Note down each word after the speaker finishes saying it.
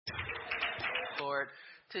Lord,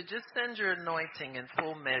 to just send your anointing in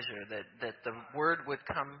full measure, that the word would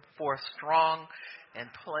come forth strong and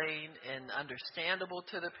plain and understandable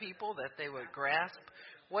to the people, that they would grasp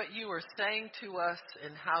what you are saying to us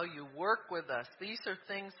and how you work with us. These are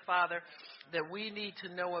things, Father, that we need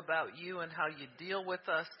to know about you and how you deal with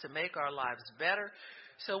us to make our lives better.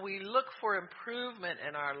 So we look for improvement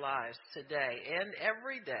in our lives today and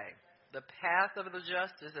every day. The path of the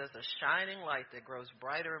just is as a shining light that grows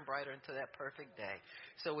brighter and brighter into that perfect day.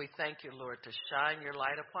 So we thank you, Lord, to shine your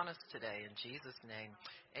light upon us today. In Jesus' name,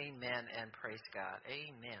 amen and praise God.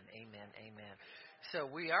 Amen, amen, amen. So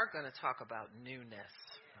we are going to talk about newness,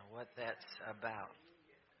 what that's about.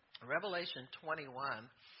 Revelation 21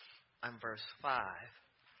 and verse 5.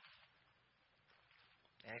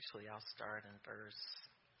 Actually, I'll start in verse...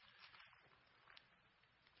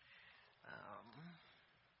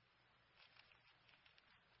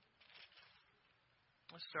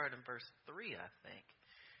 Let's start in verse 3, I think.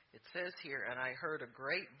 It says here, "And I heard a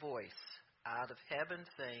great voice out of heaven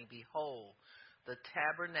saying, Behold, the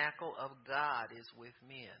tabernacle of God is with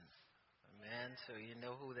men." Amen. So you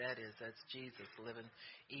know who that is. That's Jesus, living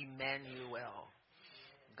Emmanuel.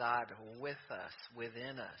 God with us,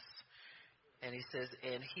 within us. And he says,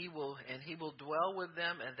 and he will dwell with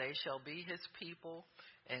them, and they shall be his people,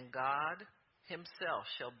 and God himself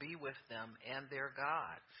shall be with them and their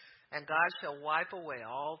God. And God shall wipe away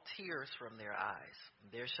all tears from their eyes.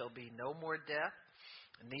 There shall be no more death,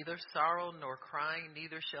 neither sorrow nor crying,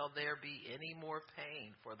 neither shall there be any more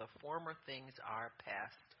pain, for the former things are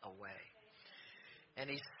passed away. And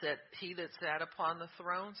he that sat upon the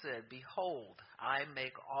throne said, Behold, I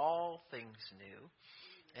make all things new.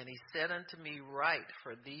 And he said unto me, Write,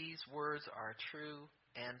 for these words are true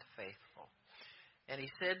and faithful. And he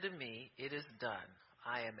said to me, It is done.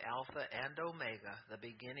 I am Alpha and Omega, the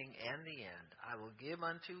beginning and the end. I will give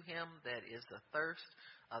unto him that is athirst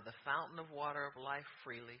of the fountain of water of life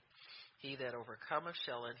freely. He that overcometh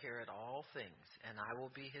shall inherit all things, and I will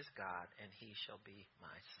be his God, and he shall be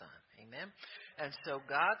my son. Amen? And so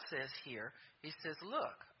God says here, he says,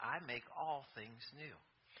 look, I make all things new.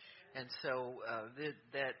 And so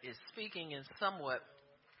that is speaking in somewhat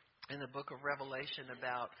in the book of Revelation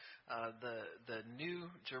about the new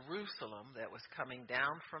Jerusalem that was coming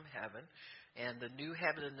down from heaven, and the new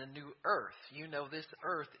heaven and the new earth. You know, this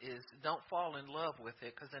earth is, don't fall in love with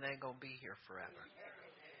it, because it ain't going to be here forever.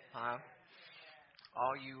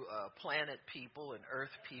 All you planet people and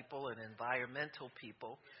earth people and environmental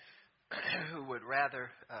people who would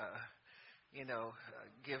rather,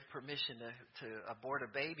 give permission to abort a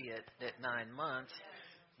baby at 9 months,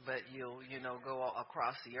 but you'll, go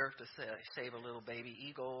across the earth to save a little baby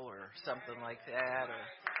eagle or something like that,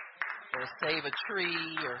 or save a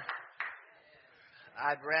tree, or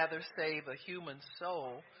I'd rather save a human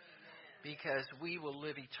soul, because we will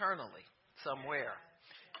live eternally somewhere.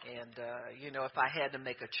 And, if I had to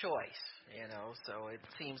make a choice, so it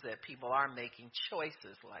seems that people are making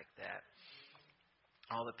choices like that.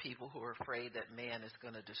 All the people who are afraid that man is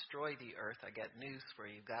going to destroy the earth, I got news for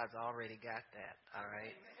you. God's already got that, all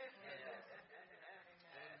right?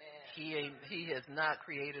 He has not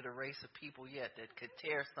created a race of people yet that could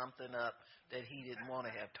tear something up that he didn't want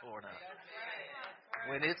to have torn up.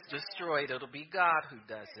 When it's destroyed, it'll be God who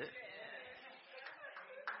does it.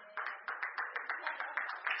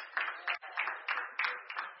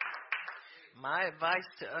 My advice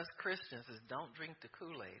to us Christians is don't drink the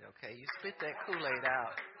Kool-Aid, okay? You spit that Kool-Aid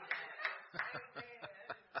out.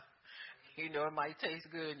 It might taste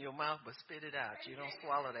good in your mouth, but spit it out. You don't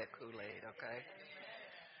swallow that Kool-Aid, okay?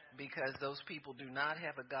 Because those people do not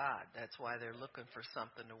have a God. That's why they're looking for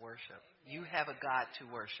something to worship. You have a God to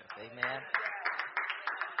worship, amen?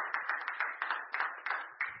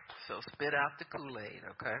 So spit out the Kool-Aid,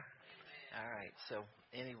 okay? All right, so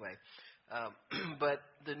anyway. But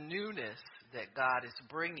the newness that God is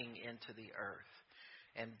bringing into the earth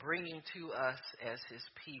and bringing to us as his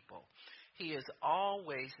people, he is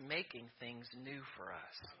always making things new for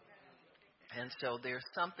us. And so there's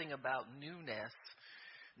something about newness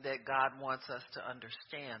that God wants us to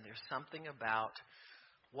understand. There's something about,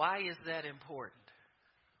 why is that important?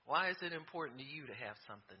 Why is it important to you to have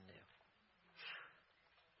something new?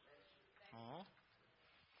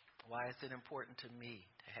 Why is it important to me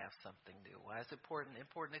to have something new? Why is it important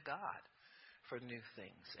to God for new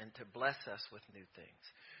things and to bless us with new things?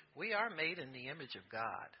 We are made in the image of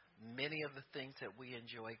God. Many of the things that we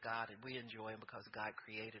enjoy, we enjoy them because God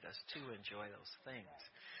created us to enjoy those things.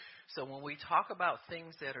 So when we talk about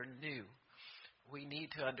things that are new, we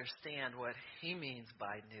need to understand what he means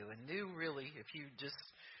by new. And new, really, if you just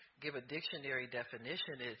give a dictionary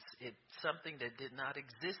definition, it's something that did not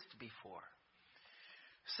exist before.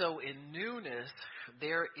 So in newness,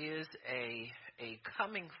 there is a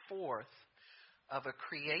coming forth of a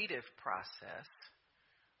creative process,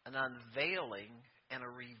 an unveiling and a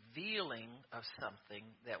revealing of something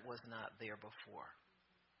that was not there before.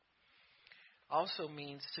 Also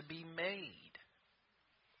means to be made.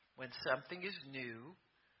 When something is new,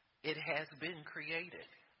 it has been created.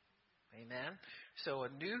 Amen? So a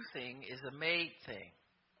new thing is a made thing.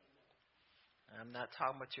 I'm not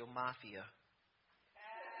talking about your mafia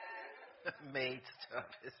made stuff.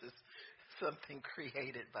 This is something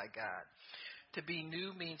created by God. To be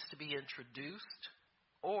new means to be introduced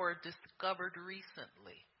or discovered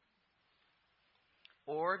recently,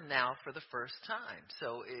 or now for the first time.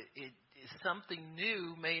 So it something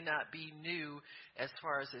new may not be new as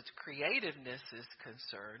far as its creativeness is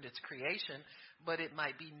concerned, its creation, but it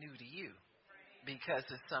might be new to you because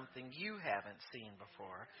it's something you haven't seen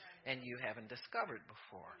before and you haven't discovered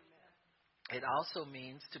before. It also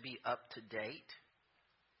means to be up to date,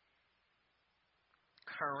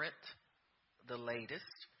 current, the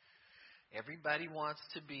latest. Everybody wants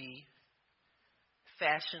to be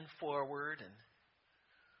fashion forward. And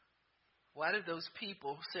why do those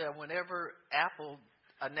people say whenever Apple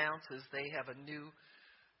announces they have a new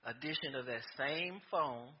edition of that same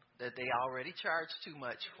phone that they already charge too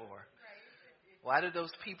much for, why do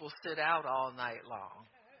those people sit out all night long?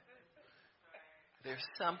 There's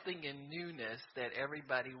something in newness that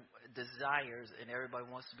everybody desires, and everybody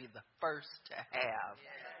wants to be the first to have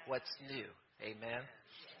what's new. Amen.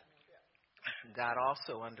 God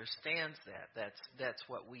also understands that. That's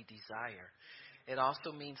what we desire. It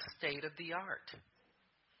also means state of the art,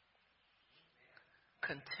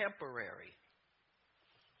 contemporary,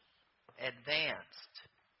 advanced.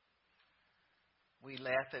 We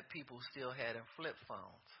laugh at people who still had flip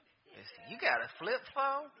phones. They say, "You got a flip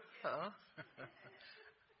phone?" Huh?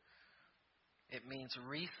 It means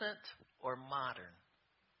recent or modern.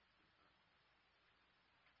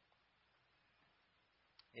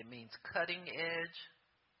 It means cutting edge,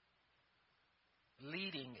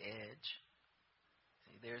 leading edge.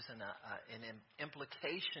 See, there's an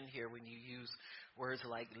implication here when you use words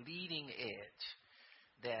like leading edge,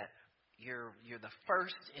 that you're the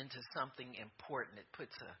first into something important. It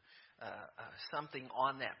puts something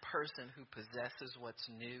on that person who possesses what's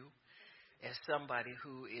new as somebody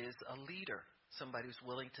who is a leader, somebody who's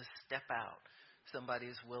willing to step out, somebody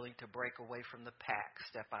who's willing to break away from the pack,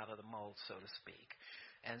 step out of the mold, so to speak.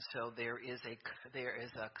 And so there is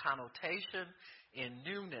a connotation in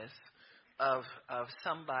newness of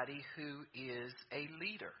somebody who is a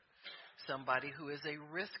leader, somebody who is a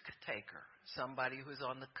risk taker, somebody who is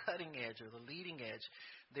on the cutting edge or the leading edge.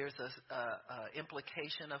 There's a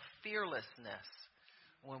implication of fearlessness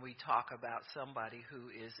when we talk about somebody who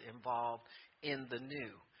is involved in the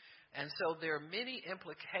new. And so there are many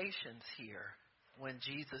implications here when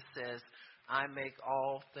Jesus says, "I make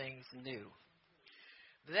all things new."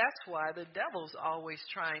 That's why the devil's always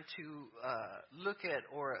trying to look at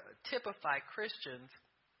or typify Christians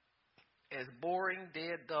as boring,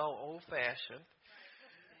 dead, dull, old-fashioned.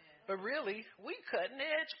 But really, we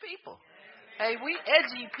cutting-edge people. Hey, we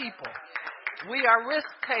edgy people. We are risk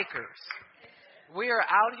takers. We are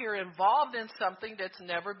out here involved in something that's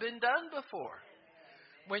never been done before.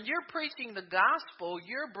 When you're preaching the gospel,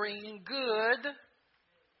 you're bringing good.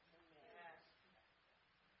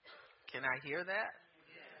 Can I hear that?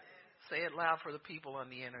 Say it loud for the people on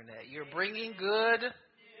the internet. You're bringing good.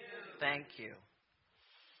 Thank you.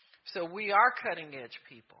 So we are cutting edge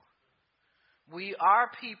people. We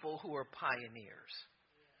are people who are pioneers.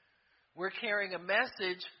 We're carrying a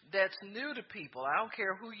message that's new to people. I don't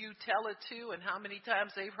care who you tell it to and how many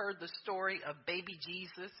times they've heard the story of baby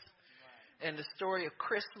Jesus and the story of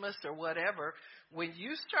Christmas or whatever. When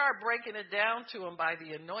you start breaking it down to them by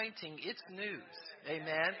the anointing, it's news.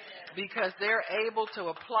 Amen. Because they're able to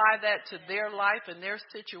apply that to their life and their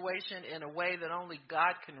situation in a way that only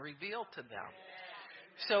God can reveal to them.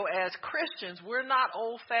 So as Christians, we're not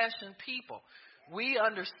old-fashioned people. We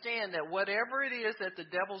understand that whatever it is that the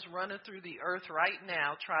devil's running through the earth right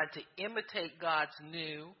now, trying to imitate God's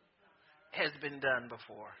new, has been done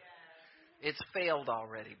before. It's failed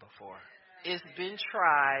already before. It's been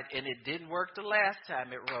tried, and it didn't work the last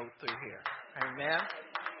time it rode through here. Amen?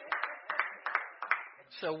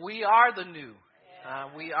 So we are the new.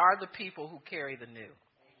 We are the people who carry the new.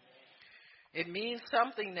 It means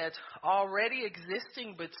something that's already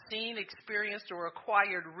existing but seen, experienced, or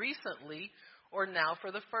acquired recently or now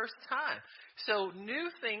for the first time. So new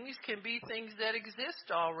things can be things that exist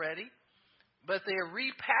already, but they're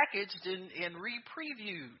repackaged and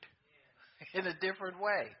re-previewed in a different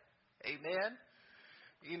way. Amen?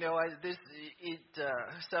 You know,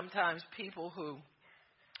 sometimes people who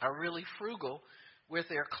are really frugal with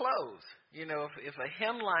their clothes. You know, if a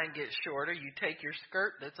hemline gets shorter, you take your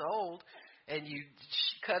skirt that's old and you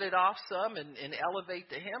cut it off some and elevate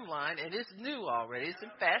the hemline, and it's new already. It's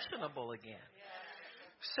fashionable again.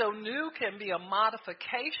 So new can be a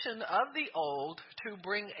modification of the old to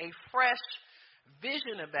bring a fresh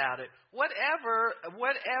vision about it.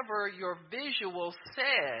 Whatever your visual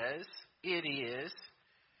says it is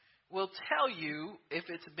will tell you if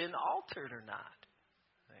it's been altered or not.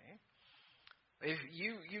 If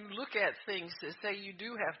you look at things to say you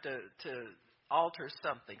do have to alter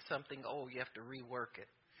something old, you have to rework it.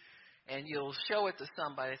 And you'll show it to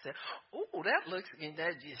somebody and say, oh, that looks, and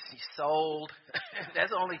that just sold.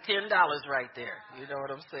 That's only $10 right there. You know what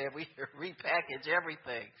I'm saying? We repackage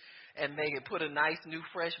everything and make it, put a nice new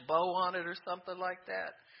fresh bow on it or something like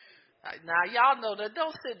that. Now, y'all know that.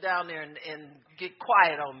 Don't sit down there and get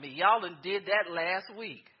quiet on me. Y'all done did that last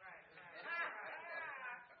week.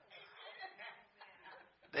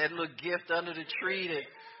 That little gift under the tree that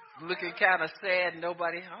looking kind of sad.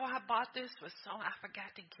 Nobody, I bought this for so I forgot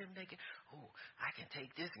to give them. I can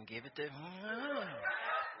take this and give it to them.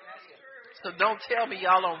 So don't tell me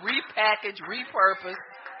y'all don't repackage, repurpose.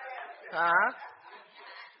 Huh?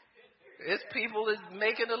 It's people that's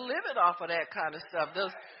making a living off of that kind of stuff.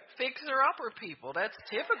 Those fixer-upper people. That's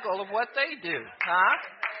typical of what they do. Huh?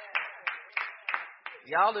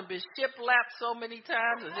 Y'all have been shiplapped so many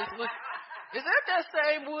times and just look. Is that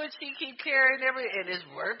same wood she keep carrying and it's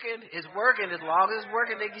working? It's working. As long as it's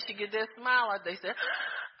working, she get that smile out. They say,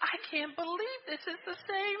 I can't believe this is the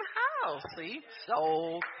same house. See?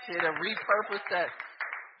 Sold. Should have repurposed that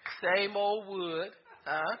same old wood.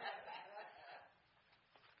 Huh?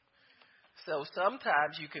 So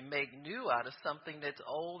sometimes you can make new out of something that's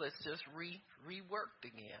old that's just reworked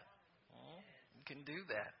again. You can do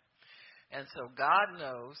that. And so God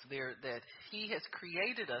knows that He has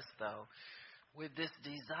created us, though, with this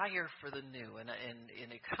desire for the new, and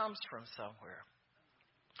it comes from somewhere.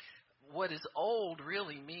 What is old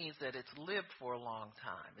really means that it's lived for a long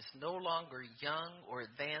time. It's no longer young or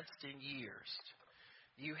advanced in years.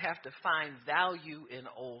 You have to find value in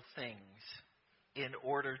old things in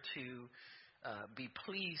order to be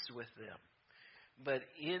pleased with them. But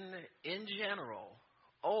in general,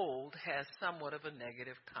 old has somewhat of a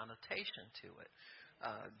negative connotation to it,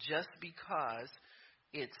 just because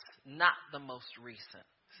it's not the most recent.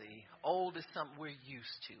 See, old is something we're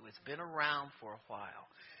used to. It's been around for a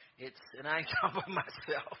while. And I ain't talking about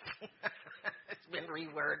myself. It's been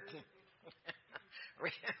reworked,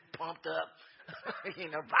 pumped up,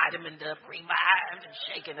 vitamined up, revived, and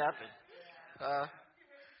shaken up, and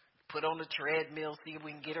put on the treadmill, see if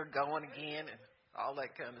we can get her going again, and all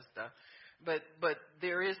that kind of stuff. But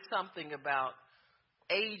there is something about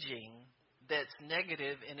aging that's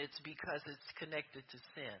negative, and it's because it's connected to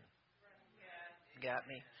sin. Got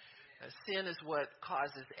me? Sin is what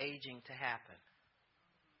causes aging to happen.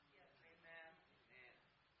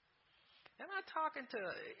 Am I talking to,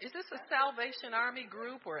 is this a Salvation Army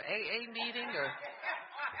group or AA meeting? Or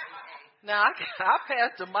now, I'll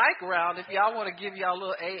pass the mic around if y'all want to give y'all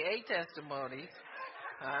little AA testimonies.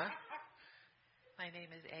 Huh? My name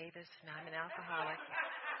is Avis, and I'm an alcoholic.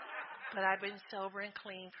 But I've been sober and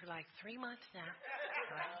clean for like 3 months now.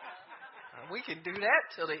 We can do that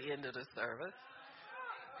till the end of the service.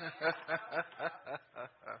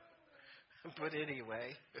 But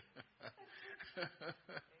anyway.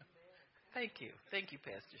 Thank you. Thank you,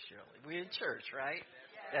 Pastor Shirley. We're in church, right?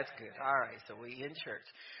 That's good. All right, so we're in church.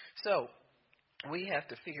 So we have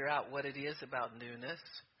to figure out what it is about newness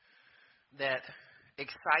that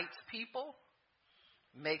excites people,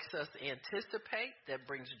 makes us anticipate, that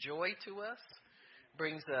brings joy to us,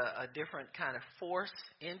 brings a different kind of force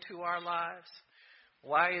into our lives.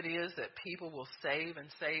 Why it is that people will save and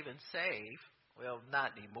save and save. Well,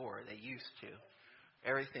 not anymore. They used to.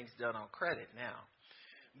 Everything's done on credit now.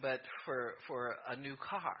 But for a new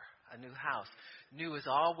car, a new house, new is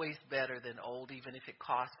always better than old, even if it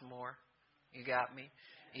costs more. You got me?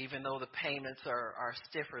 Even though the payments are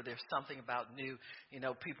stiffer, there's something about new.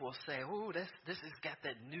 People will say, "Ooh, this has got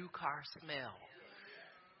that new car smell."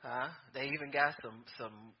 They even got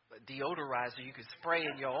some deodorizer you can spray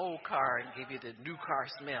in your old car and give you the new car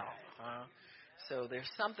smell. So there's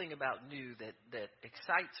something about new that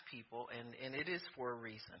excites people, and it is for a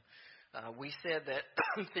reason. We said that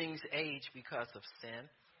things age because of sin,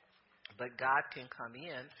 but God can come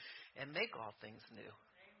in and make all things new.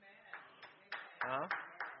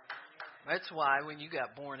 That's why when you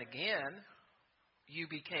got born again, you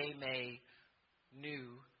became a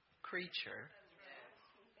new creature.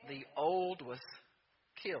 The old was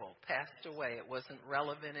killed, passed away. It wasn't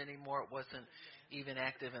relevant anymore. It wasn't even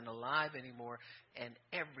active and alive anymore. And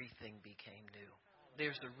everything became new.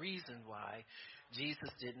 There's a reason why Jesus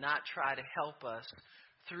did not try to help us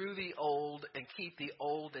through the old and keep the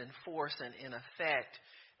old in force and in effect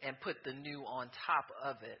and put the new on top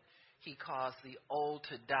of it. He caused the old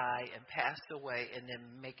to die and pass away and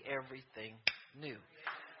then make everything new.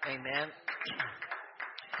 Amen.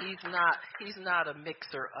 He's not a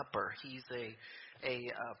mixer-upper. He's a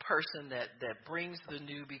person that brings the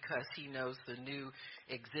new because he knows the new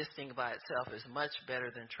existing by itself is much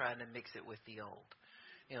better than trying to mix it with the old.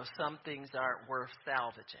 You know, some things aren't worth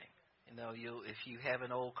salvaging. You know, if you have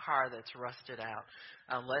an old car that's rusted out,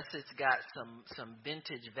 unless it's got some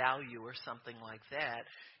vintage value or something like that,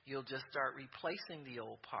 you'll just start replacing the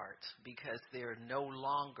old parts because they're no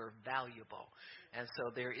longer valuable. And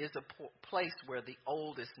so there is a place where the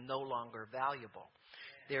old is no longer valuable.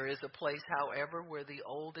 There is a place, however, where the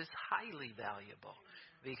old is highly valuable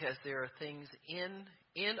because there are things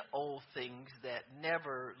in old things that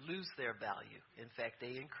never lose their value. In fact,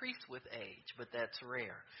 they increase with age, but that's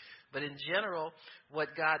rare. But in general,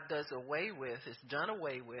 what God does away with is done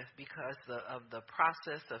away with because of the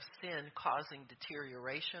process of sin causing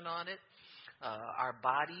deterioration on it. Our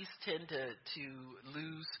bodies tend to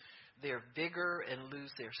lose their vigor and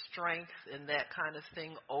lose their strength and that kind of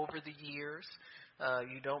thing over the years.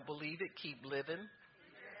 You don't believe it? Keep living.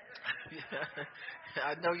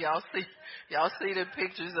 I know y'all see the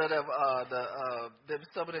pictures of them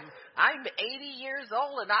some of them. I'm 80 years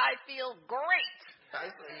old and I feel great. I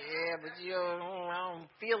say, yeah, but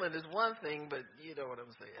feeling is one thing, but you know what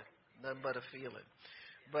I'm saying. Nothing but a feeling.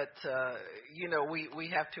 But we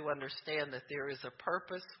have to understand that there is a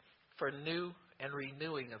purpose for new and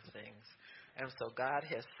renewing of things. And so God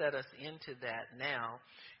has set us into that now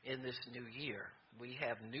in this new year. We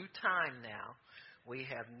have new time now. We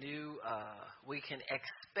have we can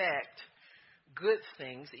expect good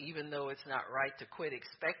things, even though it's not right to quit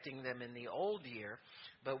expecting them in the old year,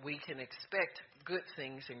 but we can expect good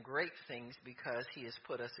things and great things because he has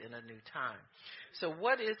put us in a new time. So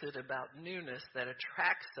what is it about newness that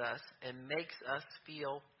attracts us and makes us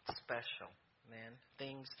feel special, man?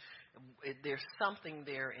 There's something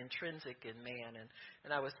there intrinsic in man.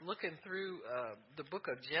 And I was looking through the book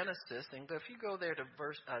of Genesis, and if you go there to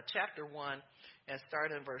chapter 1 and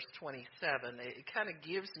start in verse 27, it kind of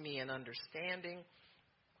gives me an understanding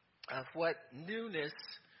of what newness,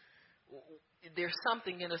 there's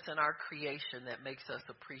something in us in our creation that makes us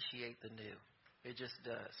appreciate the new. It just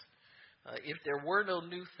does. If there were no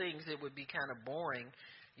new things, it would be kind of boring.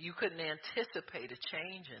 You couldn't anticipate a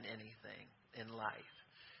change in anything in life.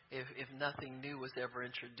 If nothing new was ever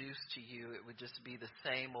introduced to you, it would just be the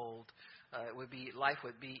same old. Life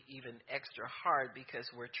would be even extra hard because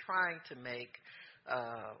we're trying to make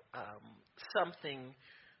something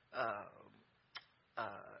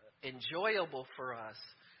enjoyable for us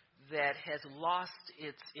that has lost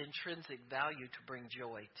its intrinsic value to bring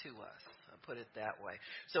joy to us. I'll put it that way.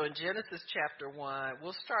 So in Genesis chapter 1,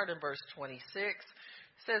 we'll start in verse 26.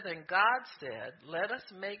 It says, and God said, let us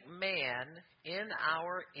make man in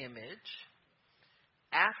our image,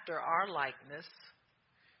 after our likeness,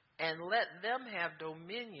 and let them have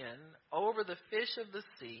dominion over the fish of the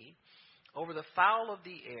sea, over the fowl of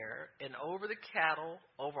the air, and over the cattle,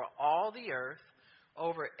 over all the earth,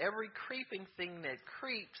 over every creeping thing that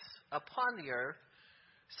creeps upon the earth.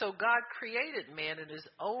 So God created man in his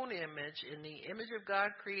own image. In the image of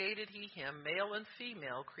God created he him, male and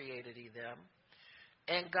female created he them.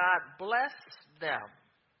 And God blessed them.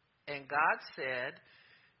 And God said,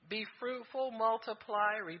 be fruitful,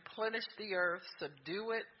 multiply, replenish the earth,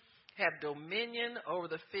 subdue it, have dominion over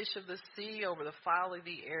the fish of the sea, over the fowl of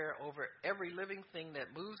the air, over every living thing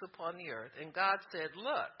that moves upon the earth. And God said,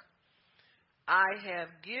 look, I have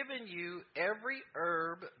given you every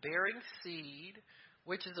herb bearing seed,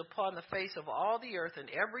 which is upon the face of all the earth, and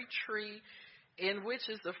every tree in which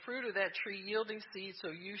is the fruit of that tree yielding seed, so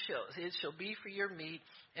it shall be for your meat,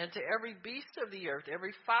 and to every beast of the earth,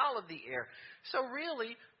 every fowl of the air. So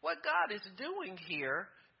really, what God is doing here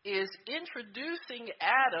is introducing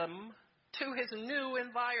Adam to his new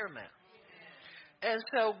environment. And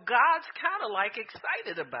so God's kind of like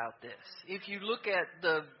excited about this. If you look at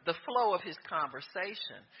the flow of his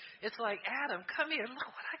conversation, it's like, Adam, come here.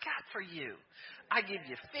 Look what I got for you. I give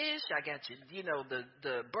you fish. I got you,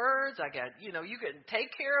 the birds. I got, you can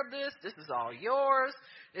take care of this. This is all yours.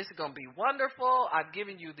 This is going to be wonderful. I've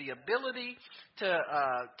given you the ability to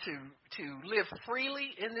live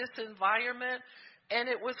freely in this environment. And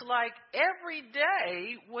it was like every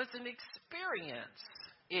day was an experience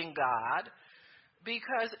in God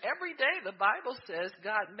Because every day the Bible says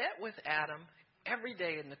God met with Adam every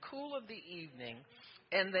day in the cool of the evening,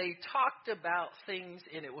 and they talked about things,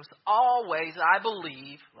 and it was always, I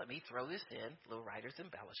believe, let me throw this in, little writer's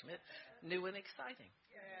embellishment, new and exciting.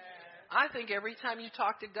 I think every time you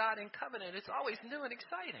talk to God in covenant, it's always new and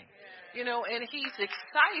exciting. You know, and he's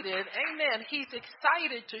excited, amen, he's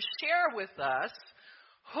excited to share with us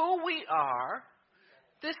who we are.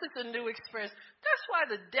 This is a new experience. That's why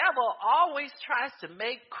the devil always tries to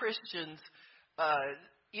make Christians,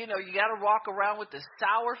 you got to walk around with the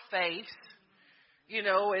sour face. You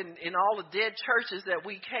know, in all the dead churches that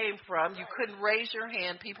we came from, you couldn't raise your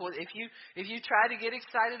hand. People, if you try to get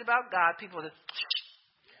excited about God, people, the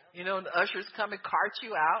ushers come and cart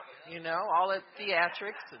you out. You know, all that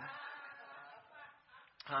theatrics and,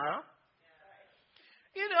 I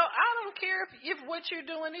don't care if what you're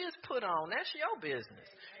doing is put on. That's your business.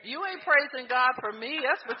 You ain't praising God for me.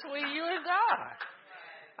 That's between you and God.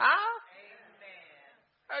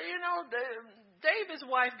 David's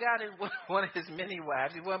wife got in one of his many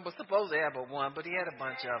wives. He wasn't supposed to have but one, but he had a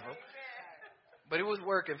bunch of them. But it was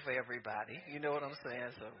working for everybody. You know what I'm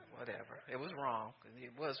saying? So whatever. It was wrong.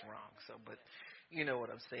 It was wrong. So, but you know what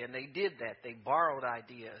I'm saying? They did that. They borrowed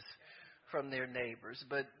ideas from their neighbors.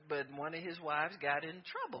 But one of his wives got in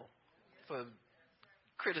trouble for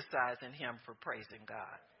criticizing him for praising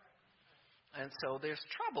God. And so there's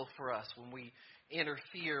trouble for us when we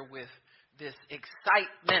interfere with this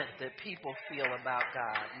excitement that people feel about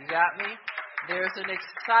God. You got me? There's an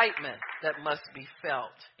excitement that must be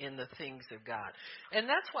felt in the things of God. And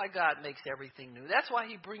that's why God makes everything new. That's why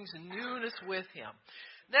he brings newness with him.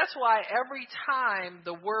 That's why every time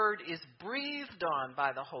the word is breathed on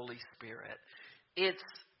by the Holy Spirit,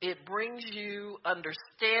 it brings you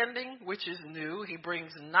understanding, which is new. He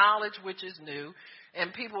brings knowledge, which is new.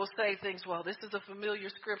 And people will say things, well, this is a familiar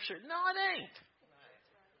scripture. No, it ain't.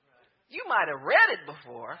 You might have read it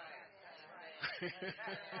before.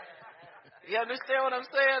 You understand what I'm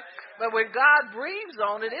saying? But when God breathes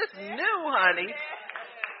on it, it's new, honey.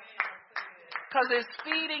 Because it's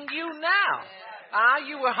feeding you now.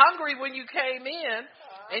 You were hungry when you came in,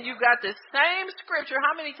 and you got the same scripture.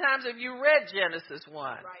 How many times have you read Genesis 1?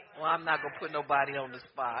 Well, I'm not going to put nobody on the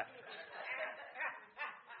spot.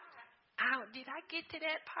 Did I get to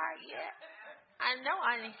that part yet? I know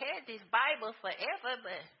I had this Bible forever,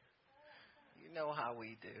 but you know how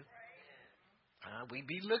we do. We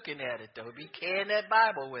be looking at it, though. Be carrying that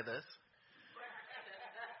Bible with us.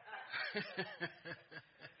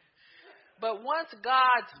 But once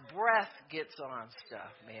God's breath gets on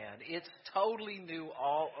stuff, man, it's totally new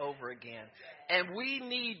all over again. And we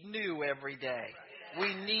need new every day.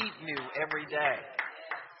 We need new every day.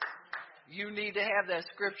 You need to have that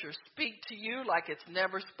scripture speak to you like it's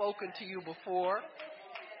never spoken to you before.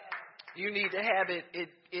 You need to have it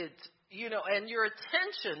and your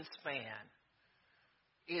attention span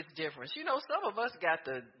is different. Some of us got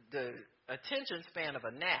the attention span of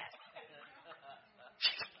a gnat.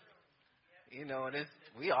 And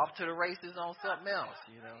we off to the races on something else,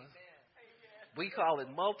 We call it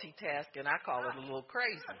multitasking. I call it a little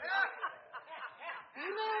crazy.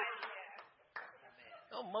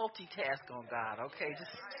 Don't multitask on God, okay?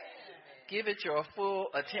 Just give it your full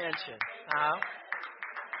attention.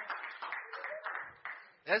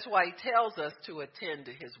 That's why he tells us to attend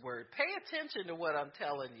to his word. Pay attention to what I'm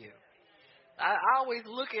telling you. I always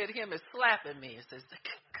look at him as slapping me and says,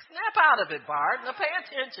 snap out of it, Bart. Now pay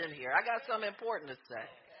attention here. I got something important to say.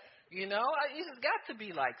 It's got to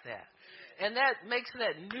be like that. And that makes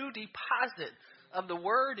that new deposit of the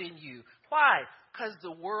word in you. Why? Because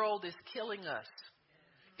the world is killing us.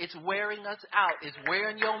 It's wearing us out. It's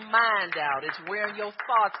wearing your mind out. It's wearing your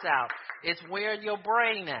thoughts out. It's wearing your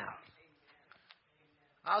brain out.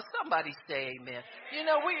 Oh, somebody say amen. We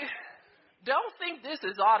don't think this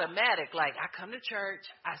is automatic. Like, I come to church,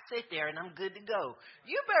 I sit there, and I'm good to go.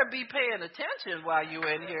 You better be paying attention while you're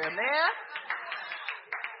in here, man.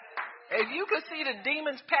 If you could see the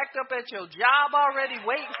demons packed up at your job already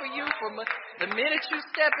waiting for you from the minute you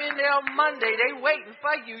step in there on Monday, they waiting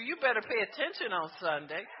for you. You better pay attention on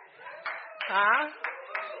Sunday.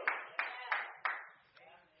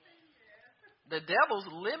 The devil's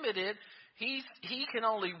limited. He can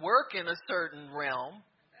only work in a certain realm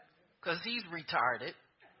because he's retarded.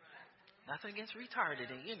 Nothing against retarded.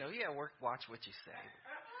 Watch what you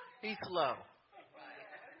say. He's slow.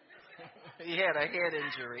 He had a head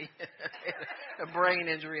injury, a brain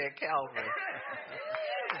injury at Calvary.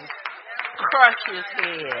 Crush his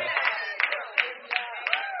head.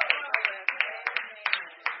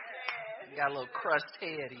 He got a little crushed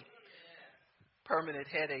head. Permanent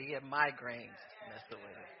headache. He had migraines. Messed with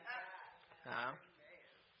it.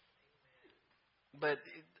 but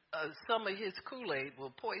some of his Kool-Aid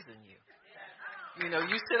will poison you. You know,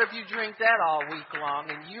 you sit up, you drink that all week long,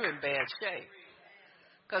 and you're in bad shape.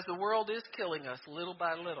 Because the world is killing us little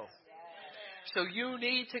by little. So you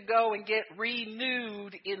need to go and get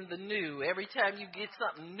renewed in the new. Every time you get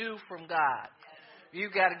something new from God,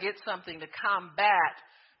 you've got to get something to combat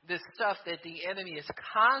this stuff that the enemy is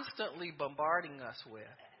constantly bombarding us with,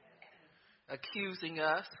 accusing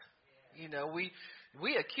us. You know, we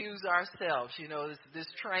accuse ourselves. You know, this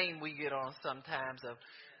train we get on sometimes of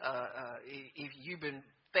if you've been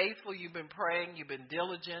faithful, you've been praying, you've been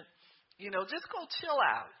diligent, you know, just go chill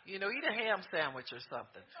out. You know, eat a ham sandwich or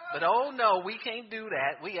something. But, oh, no, we can't do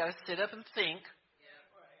that. We got to sit up and think.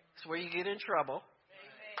 That's where you get in trouble.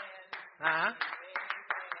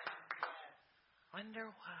 Wonder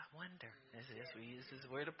why. This is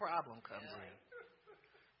where the problem comes in.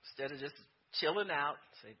 Instead of just chilling out,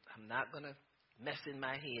 say, I'm not going to mess in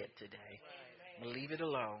my head today. I'm going to leave it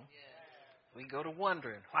alone. We go to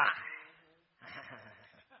wondering why.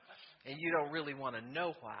 And you don't really want to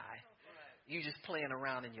know why. You're just playing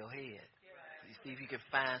around in your head. You see if you can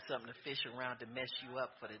find something to fish around to mess you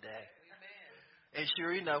up for the day. And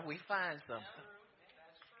sure enough, we find something.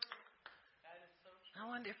 I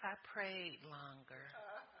wonder if I prayed longer.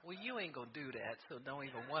 Well, you ain't going to do that, so don't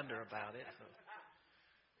even wonder about it. So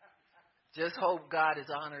just hope God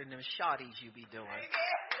is honoring them shotties you be doing.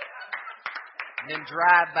 And them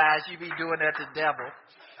drive-bys you be doing at the devil.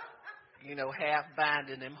 You know, half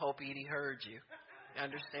binding him, hoping he heard you. You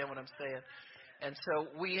understand what I'm saying? And so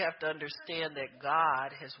we have to understand that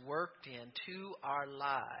God has worked into our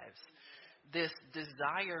lives this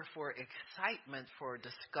desire for excitement, for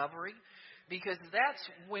discovery, because that's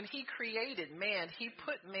when he created man, he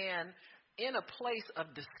put man in a place of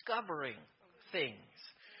discovering things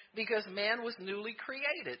because man was newly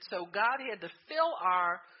created. So God had to fill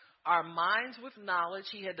our minds with knowledge.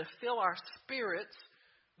 He had to fill our spirits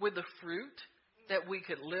with the fruit that we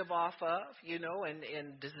could live off of, you know,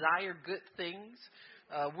 and desire good things.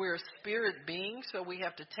 We're a spirit being, so we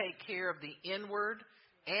have to take care of the inward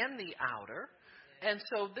and the outer. And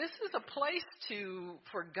so this is a place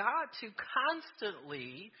for God to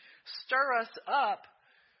constantly stir us up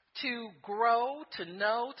to grow, to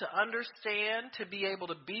know, to understand, to be able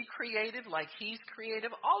to be creative like he's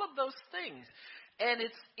creative, all of those things. And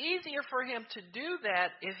it's easier for him to do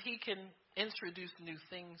that if he can introduce new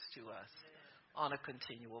things to us on a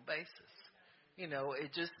continual basis. You know,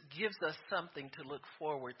 it just gives us something to look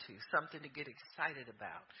forward to, something to get excited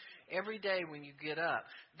about. Every day when you get up,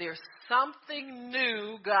 there's something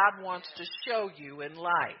new God wants to show you in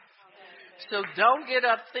life. So don't get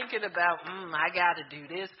up thinking about, I got to do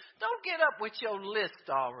this. Don't get up with your list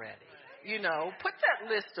already. You know, put that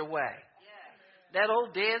list away. That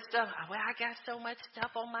old dead stuff. Well, I got so much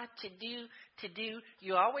stuff on my to-do.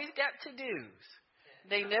 You always got to-dos.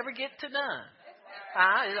 They never get to none.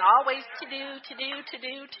 It's always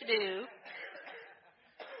to-do.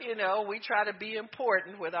 You know, we try to be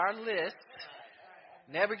important with our list.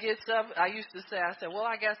 Never get stuff. I said, well,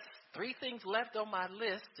 I got 3 things left on my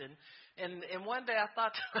list. And one day I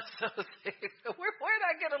thought to myself, where did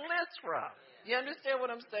I get a list from? You understand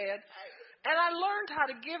what I'm saying? And I learned how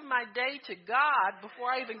to give my day to God before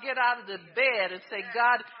I even get out of the bed and say,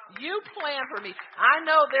 God, you plan for me. I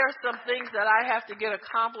know there's some things that I have to get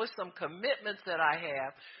accomplished, some commitments that I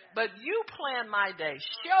have, but you plan my day.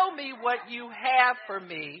 Show me what you have for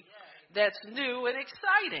me that's new and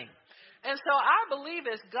exciting. And so I believe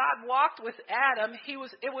as God walked with Adam,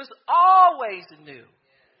 it was always new.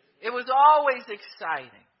 It was always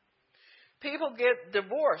exciting. People get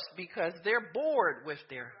divorced because they're bored with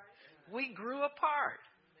we grew apart.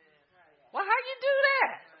 Well, how you do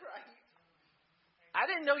that? I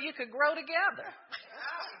didn't know you could grow together.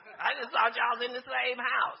 I just thought y'all was in the same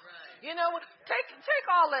house. You know, take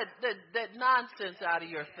all that nonsense out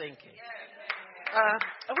of your thinking.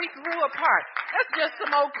 We grew apart. That's just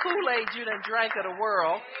some old Kool-Aid you done drank of the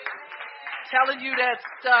world, telling you that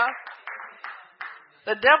stuff.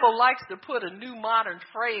 The devil likes to put a new modern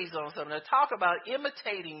phrase on something. To talk about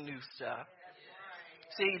imitating new stuff.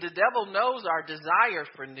 See, the devil knows our desire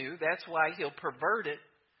for new. That's why he'll pervert it,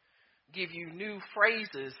 give you new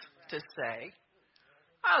phrases to say.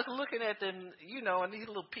 I was looking at them, you know, and these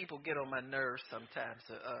little people get on my nerves sometimes.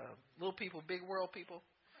 Little people, big world people.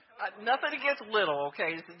 Nothing against little,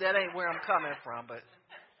 okay? That ain't where I'm coming from. But,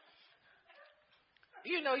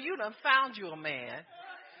 you know, you done found you a man.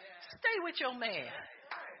 Stay with your man.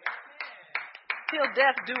 Till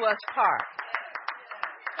death do us part.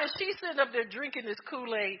 And she's sitting up there drinking this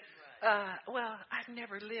Kool-Aid. Well, I've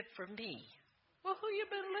never lived for me. Well, who you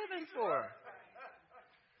been living for?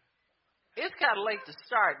 It's kind of late to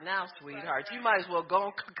start now, sweetheart. You might as well go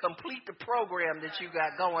and complete the program that you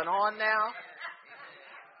got going on now.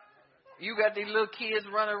 You got these little kids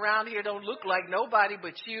running around here, don't look like nobody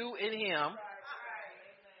but you and him.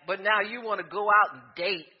 But now you want to go out and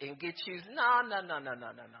date and get you. No.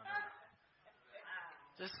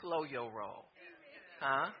 Just slow your roll.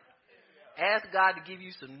 Huh? Ask God to give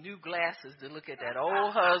you some new glasses to look at that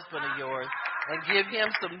old husband of yours and give him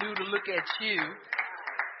some new to look at you.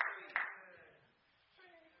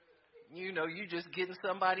 You know, you just getting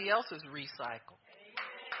somebody else's recycle.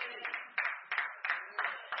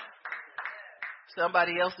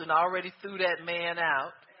 Somebody else done already threw that man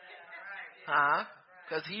out. Huh?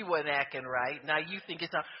 Because he wasn't acting right. Now you think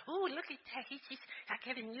it's, oh, look at that. I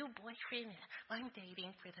got a new boyfriend. I'm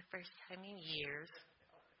dating for the first time in years.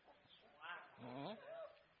 Mm-hmm.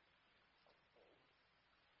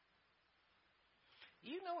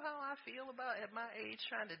 You know how I feel about at my age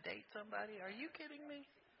trying to date somebody? Are you kidding me?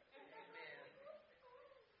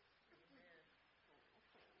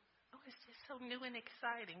 Oh, it's just so new and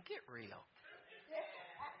exciting. Get real.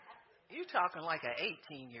 You talking like an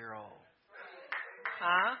 18-year-old.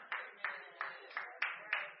 Huh?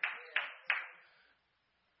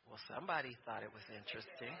 Well, somebody thought it was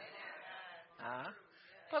interesting. Huh?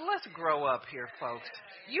 But let's grow up here, folks.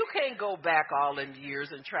 You can't go back all in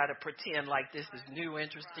years and try to pretend like this is new,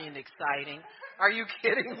 interesting, exciting. Are you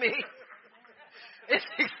kidding me? It's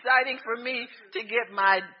exciting for me to get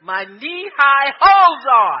my knee-high hose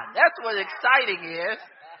on. That's what exciting is.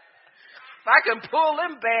 If I can pull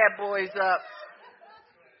them bad boys up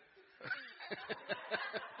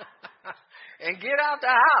and get out the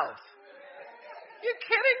house. You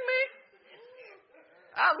kidding me?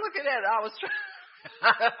 I look at that. I was trying.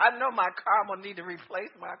 I know my car. I'm gonna need to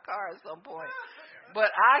replace my car at some point.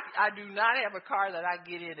 But I do not have a car that I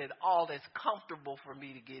get in at all that's comfortable for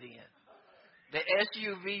me to get in. The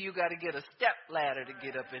SUV, you got to get a step ladder to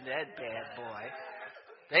get up in that bad boy.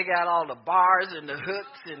 They got all the bars and the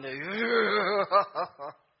hooks and the.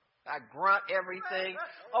 I grunt everything.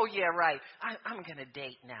 Oh yeah, right. I'm gonna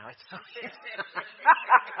date now. It's so.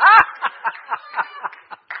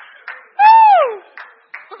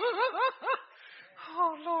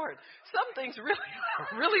 Oh Lord, some things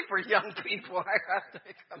really for young people. I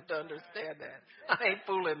think I'm to understand that. I ain't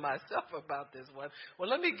fooling myself about this one. Well,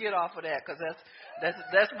 let me get off of that because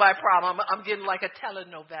that's my problem. I'm getting like a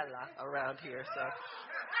telenovela around here, so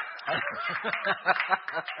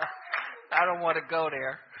I don't want to go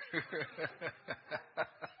there.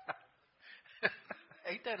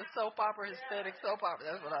 Ain't that a soap opera, Hispanic soap opera?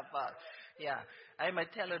 That's what I thought. Yeah, I'm a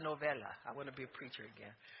telenovela. I want to be a preacher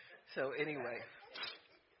again. So anyway,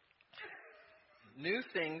 new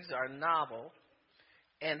things are novel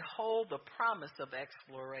and hold the promise of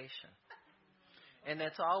exploration. And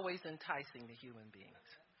that's always enticing to human beings.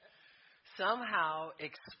 Somehow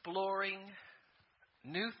exploring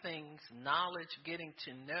new things, knowledge, getting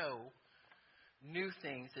to know new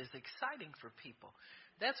things is exciting for people.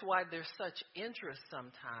 That's why there's such interest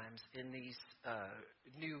sometimes in these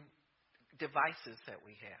new devices that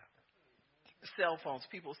we have. Cell phones,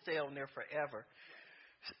 people stay on there forever.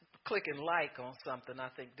 Clicking like on something, I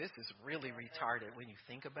think this is really retarded when you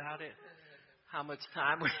think about it. How much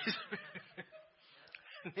time we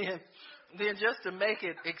spend. Then just to make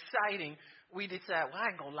it exciting, we decide, well,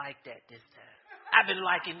 I ain't going to like that this time. I've been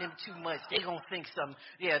liking them too much. They going to think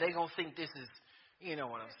they going to think this is, you know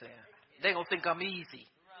what I'm saying. They going to think I'm easy.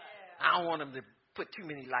 I don't want them to put too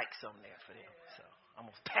many likes on there for them. So I'm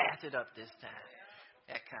going to pass it up this time.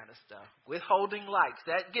 That kind of stuff. Withholding likes.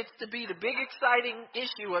 That gets to be the big exciting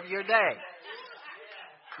issue of your day.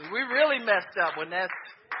 We really messed up when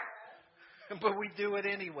but we do it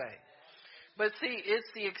anyway. But see,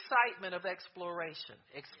 it's the excitement of exploration.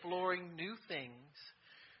 Exploring new things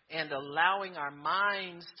and allowing our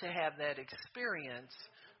minds to have that experience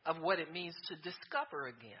of what it means to discover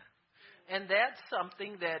again. And that's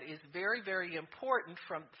something that is very, very important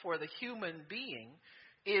for the human being,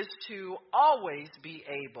 is to always be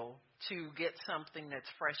able to get something that's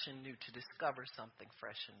fresh and new, to discover something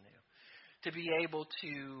fresh and new, to be able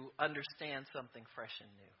to understand something fresh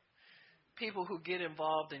and new. People who get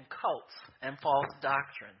involved in cults and false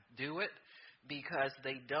doctrine do it because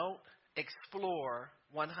they don't explore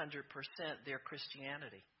 100% their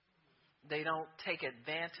Christianity. They don't take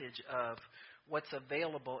advantage of what's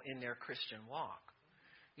available in their Christian walk.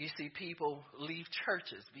 You see people leave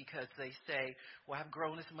churches because they say, well, I've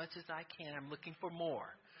grown as much as I can. I'm looking for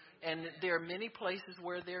more. And there are many places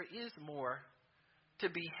where there is more to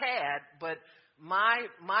be had. But my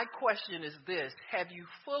question is this. Have you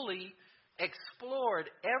fully explored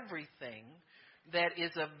everything that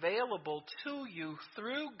is available to you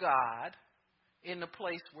through God in the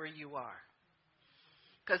place where you are.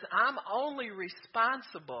 Because I'm only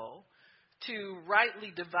responsible to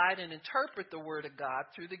rightly divide and interpret the Word of God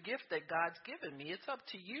through the gift that God's given me. It's up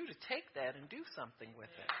to you to take that and do something with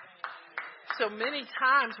it. So many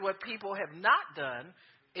times what people have not done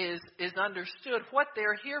is understood what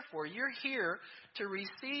they're here for. You're here to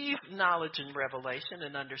receive knowledge and revelation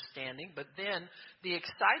and understanding, but then the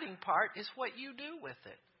exciting part is what you do with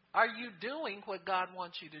it. Are you doing what God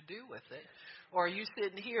wants you to do with it? Or are you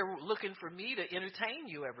sitting here looking for me to entertain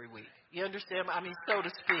you every week? You understand? I mean, so to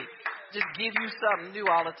speak. Just give you something new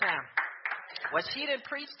all the time. Well, she didn't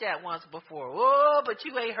preach that once before. Oh, but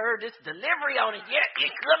you ain't heard this delivery on it yet.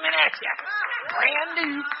 It's coming at you. Brand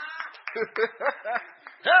new.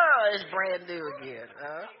 Oh, it's brand new again.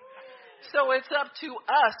 So it's up to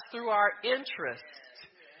us through our interest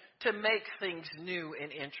to make things new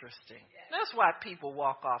and interesting. That's why people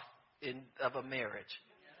walk off of a marriage.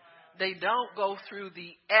 They don't go through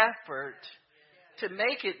the effort to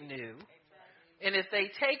make it new. And if they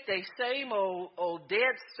take their same old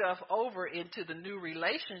dead stuff over into the new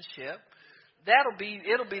relationship, it'll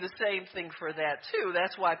be the same thing for that too.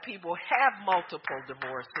 That's why people have multiple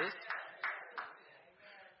divorces.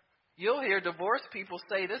 You'll hear divorced people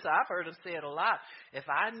say this. I've heard them say it a lot. If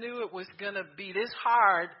I knew it was going to be this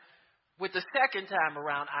hard with the second time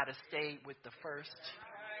around, I'd have stayed with the first.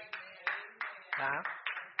 Huh?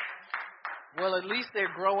 Well, at least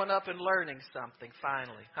they're growing up and learning something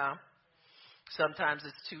finally, huh? Sometimes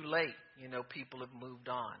it's too late. You know, people have moved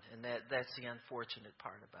on, and that's the unfortunate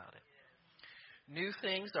part about it. New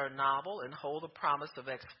things are novel and hold the promise of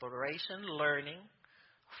exploration, learning,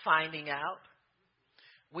 finding out.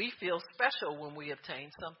 We feel special when we obtain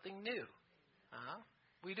something new.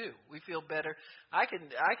 We do. We feel better. I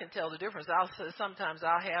can tell the difference. Sometimes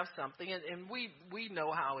I'll have something, and we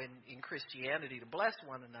know how in Christianity to bless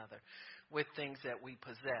one another with things that we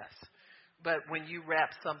possess. But when you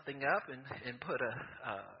wrap something up and put a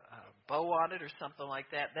bow on it or something like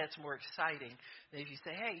that, that's more exciting than if you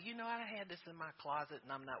say, hey, you know, I had this in my closet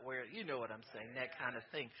and I'm not wearing it. You know what I'm saying, that kind of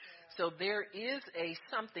thing. So there is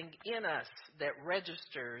something in us that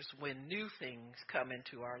registers when new things come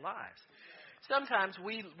into our lives. Sometimes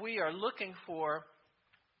we are looking for,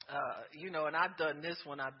 and I've done this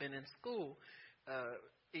when I've been in school,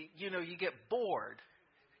 you get bored.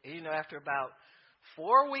 After about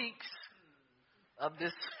 4 weeks of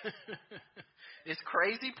this this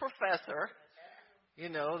crazy professor,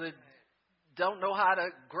 that don't know how to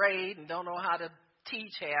grade and don't know how to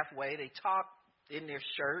teach halfway. They talk in their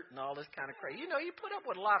shirt and all this kind of crazy. You put up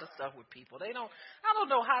with a lot of stuff with people. I don't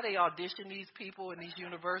know how they audition these people in these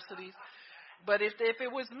universities. But if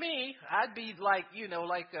it was me, I'd be like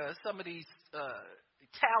some of these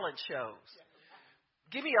talent shows.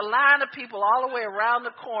 Give me a line of people all the way around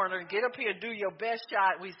the corner and get up here and do your best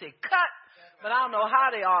shot. We say, cut. But I don't know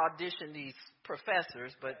how they audition these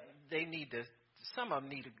professors, but some of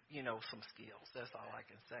them need, some skills. That's all I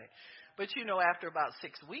can say. But, after about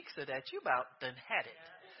 6 weeks of that, you about done had it.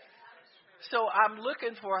 So I'm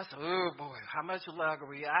looking for, I said, oh, boy, how much longer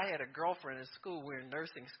I had a girlfriend in school. We were in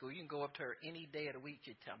nursing school. You can go up to her any day of the week.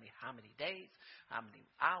 She'd tell me how many days, how many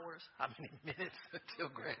hours, how many minutes until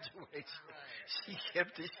graduation. She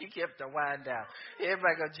kept her wind down.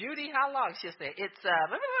 Everybody go, Judy, how long? She'll say,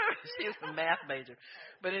 she's a math major.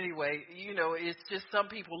 But anyway, it's just some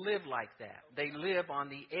people live like that. They live on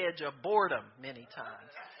the edge of boredom many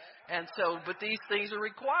times. And so, but these things are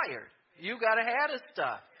required. You got to have this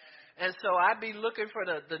stuff. And so I'd be looking for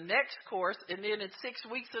the next course, and then in 6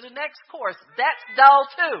 weeks of the next course. That's dull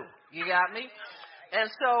too. You got me? And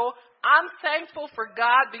so I'm thankful for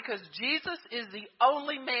God because Jesus is the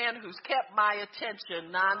only man who's kept my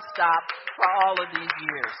attention nonstop for all of these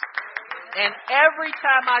years. And every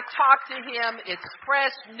time I talk to him, it's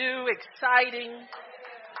fresh, new, exciting.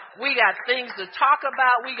 We got things to talk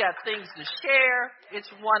about. We got things to share. It's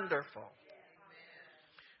wonderful.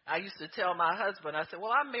 I used to tell my husband, I said,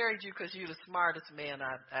 well, I married you because you're the smartest man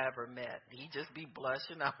I've ever met. He'd just be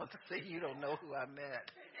blushing. I want to say, you don't know who I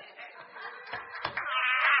met.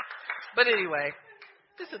 But anyway,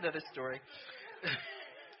 this is another story.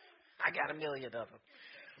 I got a million of them.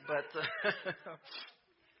 But,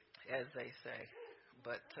 as they say.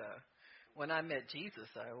 But when I met Jesus,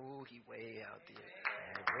 he way outdid it.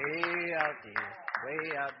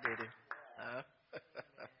 Way outdid him.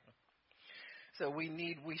 So we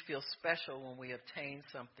feel special when we obtain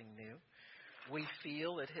something new. We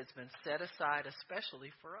feel it has been set aside especially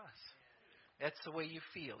for us. That's the way you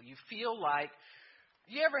feel. You feel like,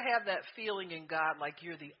 you ever have that feeling in God like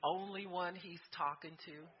you're the only one he's talking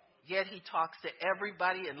to? yet he talks to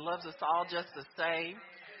everybody and loves us all just the same.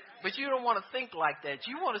 But you don't want to think like that.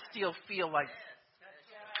 You want to still feel like,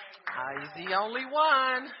 he's the only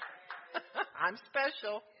one. I'm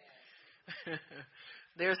special.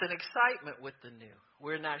 There's an excitement with the new.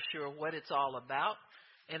 We're not sure what it's all about,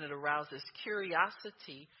 and it arouses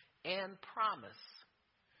curiosity and promise.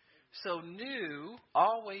 So new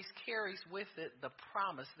always carries with it the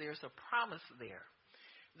promise. There's a promise there.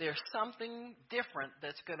 There's something different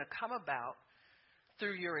that's going to come about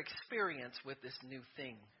through your experience with this new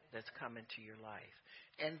thing that's come into your life.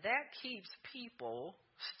 And that keeps people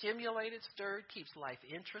stimulated, stirred, keeps life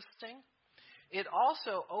interesting. It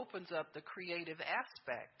also opens up the creative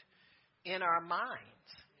aspect in our minds,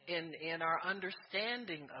 in our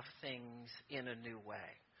understanding of things in a new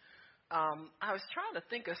way. I was trying to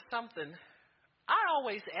think of something. I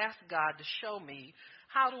always ask God to show me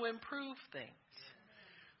how to improve things.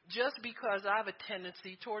 Just because I have a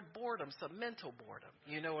tendency toward boredom, some mental boredom.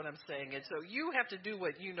 You know what I'm saying? And so you have to do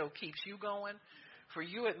what you know keeps you going. For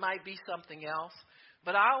you, it might be something else.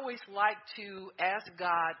 But I always like to ask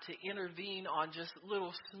God to intervene on just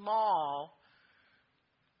little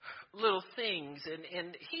things.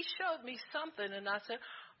 And he showed me something, and I said,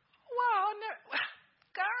 well,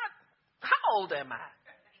 God, how old am I?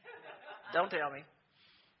 Don't tell me.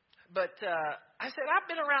 But I said, I've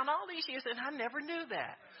been around all these years, and I never knew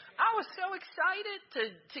that. I was so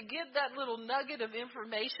excited to get that little nugget of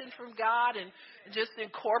information from God and just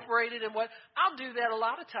incorporate it in what. I'll do that a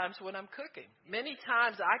lot of times when I'm cooking. Many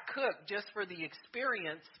times I cook just for the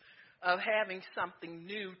experience of having something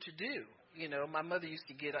new to do. You know, my mother used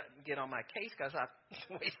to get on my case because I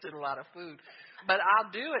wasted a lot of food. But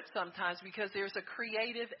I'll do it sometimes because there's a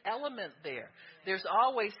creative element there. There's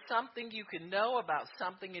always something you can know about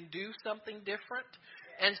something and do something different.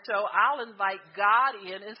 And so I'll invite God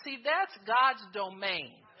in. And see, that's God's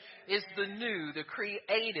domain, is the new, the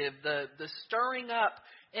creative, the stirring up.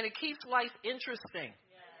 And it keeps life interesting.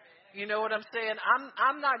 You know what I'm saying?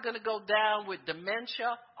 I'm not going to go down with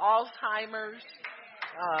dementia, Alzheimer's.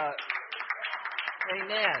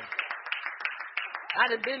 Amen.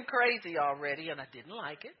 I'd have been crazy already, and I didn't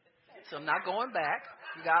like it. So I'm not going back.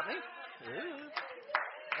 You got me?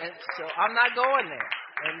 And so I'm not going there.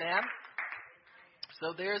 Amen.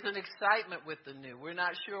 So there's an excitement with the new. We're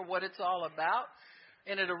not sure what it's all about,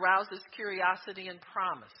 and it arouses curiosity and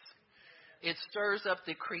promise. It stirs up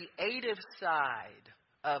the creative side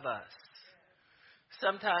of us.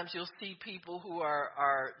 Sometimes you'll see people who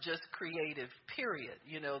are just creative, period.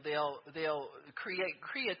 You know, they'll create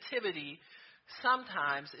creativity.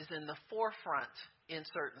 Sometimes is in the forefront in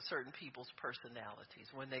certain people's personalities.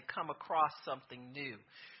 When they come across something new,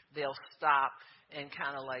 they'll stop and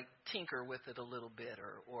kind of like tinker with it a little bit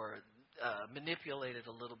or manipulate it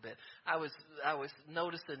a little bit. I was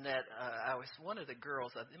noticing that I was one of the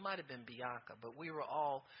girls. It might have been Bianca, but we were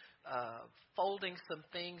all folding some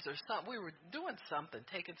things or something. We were doing something,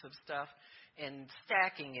 taking some stuff and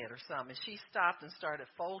stacking it or something. And she stopped and started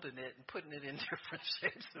folding it and putting it in different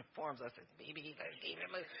shapes and forms. I said, baby,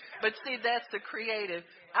 but see, that's the creative.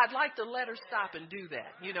 I'd like to let her stop and do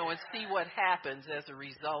that, you know, and see what happens as a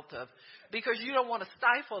result of, because you don't want to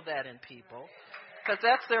stifle that in people. Because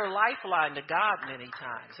that's their lifeline to God many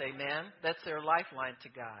times. Amen? That's their lifeline to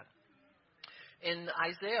God. In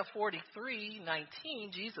Isaiah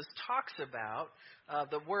 43:19, Jesus talks about,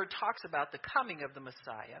 the word talks about the coming of the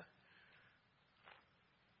Messiah.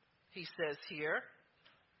 He says here,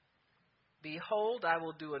 behold, I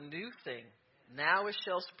will do a new thing. Now it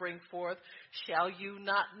shall spring forth. Shall you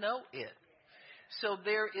not know it? So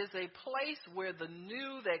there is a place where the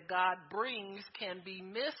new that God brings can be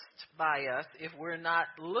missed by us if we're not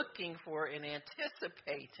looking for and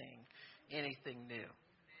anticipating anything new.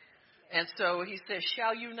 And so he says,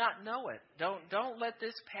 shall you not know it? Don't let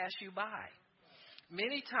this pass you by.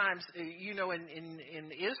 Many times, you know,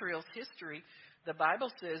 in Israel's history, the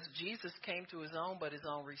Bible says Jesus came to his own, but his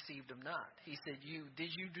own received him not. He said, you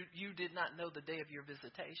did not know the day of your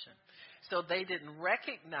visitation. So they didn't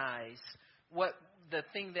recognize what the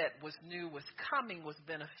thing that was new was coming was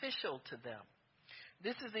beneficial to them.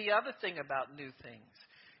 This is the other thing about new things.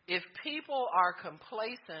 If people are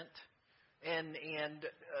complacent, and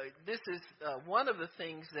this is one of the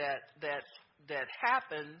things that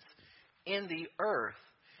happens in the earth,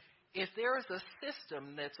 if there is a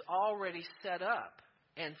system that's already set up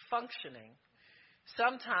and functioning,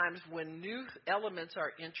 sometimes when new elements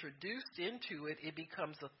are introduced into it, it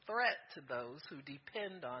becomes a threat to those who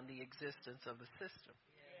depend on the existence of the system.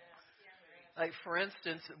 Like, for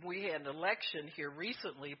instance, we had an election here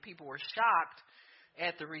recently. People were shocked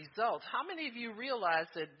at the results. How many of you realize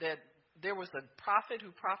that there was a prophet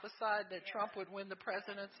who prophesied that Trump would win the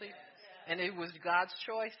presidency, and it was God's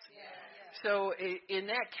choice. So in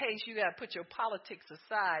that case, you got to put your politics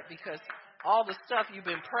aside because all the stuff you've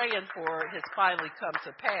been praying for has finally come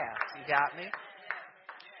to pass. You got me?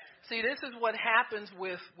 See, this is what happens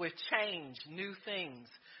with change, new things,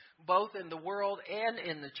 both in the world and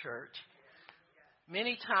in the church.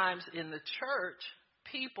 Many times in the church,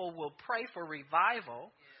 people will pray for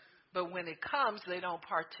revival, but when it comes, they don't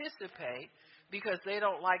participate because they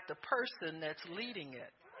don't like the person that's leading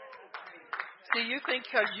it. See, you think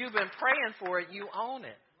because you've been praying for it, you own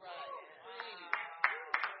it.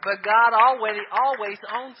 But God always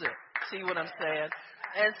owns it. See what I'm saying?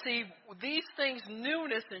 And see, these things,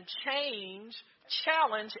 newness and change,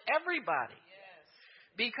 challenge everybody.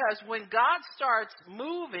 Because when God starts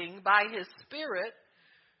moving by His Spirit,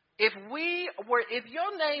 if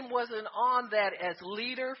your name wasn't on that as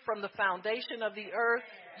leader from the foundation of the earth,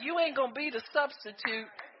 you ain't going to be the substitute.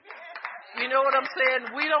 You know what I'm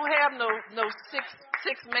saying? We don't have no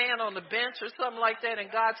six man on the bench or something like that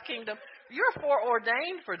in God's kingdom. You're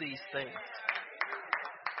foreordained for these things.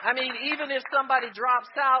 I mean, even if somebody drops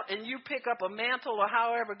out and you pick up a mantle or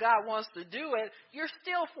however God wants to do it, you're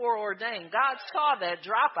still foreordained. God saw that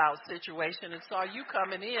dropout situation and saw you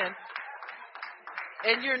coming in.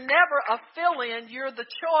 And you're never a fill-in, you're the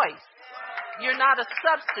choice. You're not a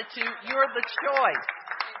substitute, you're the choice.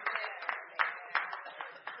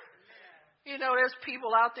 You know, there's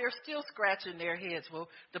people out there still scratching their heads. Well,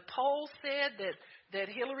 the poll said that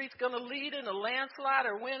Hillary's going to lead in a landslide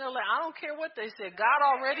or win I don't care what they said. God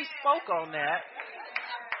already spoke on that.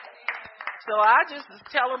 So I just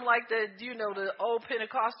tell them like the old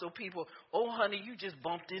Pentecostal people, oh, honey, you just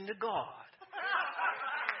bumped into God.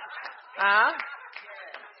 Huh?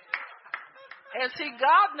 And see,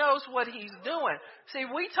 God knows what He's doing. See,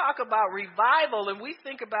 we talk about revival and we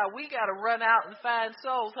think about we got to run out and find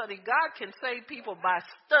souls. Honey, God can save people by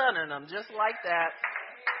stunning them just like that.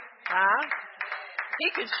 Huh?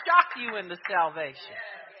 He can shock you into salvation.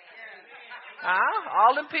 Huh?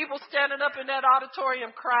 All them people standing up in that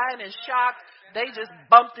auditorium crying and shocked, they just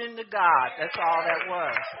bumped into God. That's all that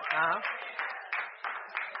was. Huh?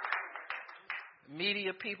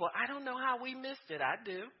 Media people, I don't know how we missed it. I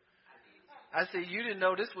do. I said, you didn't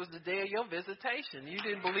know this was the day of your visitation. You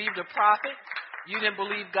didn't believe the prophet. You didn't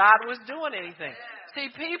believe God was doing anything.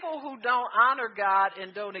 See, people who don't honor God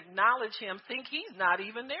and don't acknowledge Him think He's not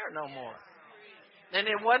even there no more. And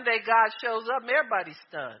then one day God shows up and everybody's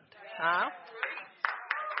stunned. Huh?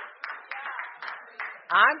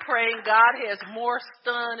 I'm praying God has more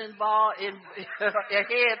stun involved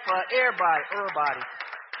ahead for everybody.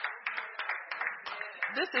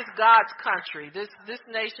 This is God's country. This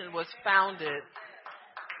nation was founded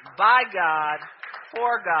by God,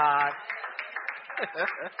 for God,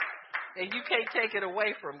 and you can't take it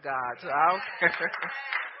away from God. So I don't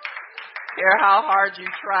care how hard you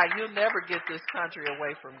try. You'll never get this country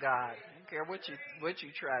away from God. I don't care what you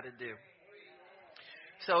try to do.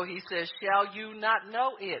 So He says, shall you not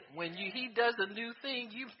know it? When He does a new thing,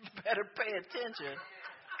 you better pay attention.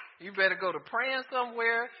 You better go to praying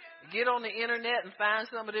somewhere, get on the internet and find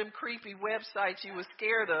some of them creepy websites you were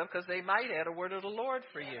scared of because they might have a word of the Lord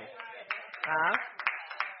for you. Huh?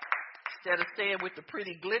 Instead of staying with the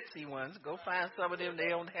pretty glitzy ones, go find some of them they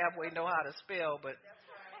don't halfway know how to spell, but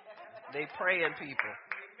they praying people.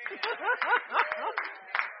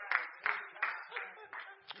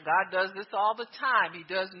 God does this all the time. He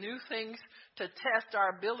does new things to test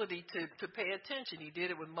our ability to pay attention. He did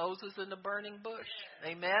it with Moses in the burning bush.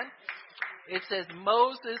 Amen? It says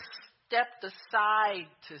Moses stepped aside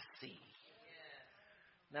to see.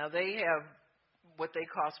 Now they have what they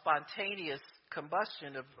call spontaneous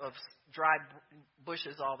combustion of dry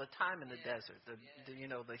bushes all the time in the desert.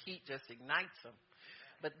 The heat just ignites them.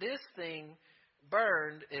 But this thing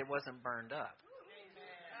burned, it wasn't burned up.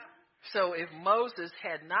 So if Moses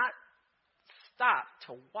had not stopped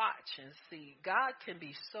to watch and see, God can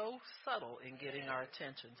be so subtle in getting our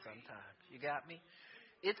attention sometimes. You got me?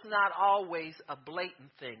 It's not always a blatant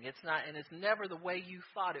thing. It's not, and it's never the way you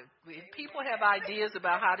thought it. If people have ideas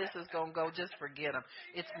about how this is going to go, just forget them.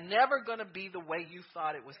 It's never going to be the way you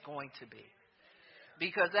thought it was going to be,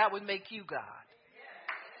 because that would make you God.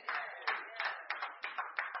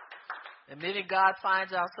 The minute God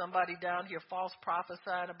finds out somebody down here false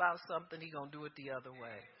prophesying about something, He's going to do it the other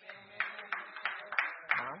way.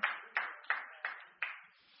 Huh?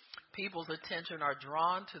 People's attention are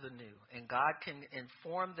drawn to the new, and God can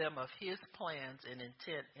inform them of His plans and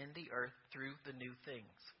intent in the earth through the new things.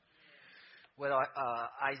 What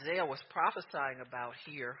Isaiah was prophesying about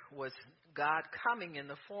here was God coming in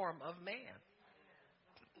the form of man.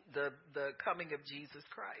 the coming of Jesus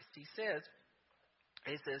Christ. He says,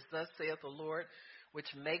 thus saith the Lord, which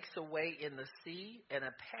makes a way in the sea and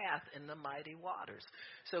a path in the mighty waters.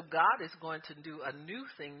 So God is going to do a new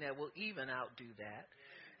thing that will even outdo that.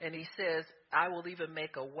 And he says, I will even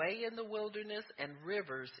make a way in the wilderness and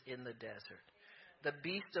rivers in the desert. The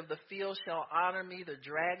beasts of the field shall honor me, the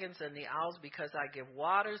dragons and the owls, because I give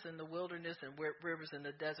waters in the wilderness and rivers in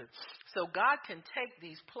the desert. So God can take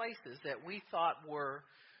these places that we thought were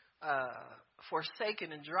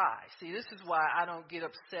forsaken and dry. See, this is why I don't get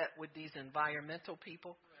upset with these environmental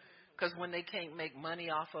people, because when they can't make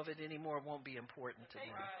money off of it anymore, it won't be important to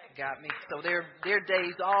them. Got me? So their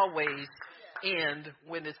days always end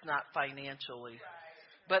when it's not financially.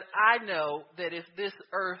 But I know that if this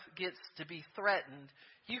earth gets to be threatened,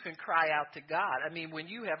 you can cry out to God. I mean, when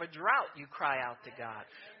you have a drought, you cry out to God.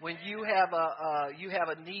 When you have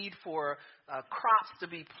a need for crops to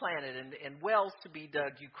be planted and wells to be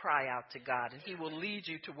dug, you cry out to God, and He will lead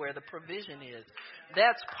you to where the provision is.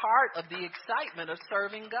 That's part of the excitement of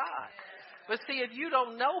serving God. But see, if you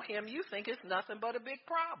don't know Him, you think it's nothing but a big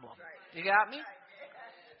problem. You got me?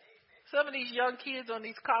 Some of these young kids on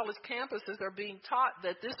these college campuses are being taught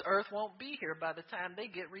that this earth won't be here by the time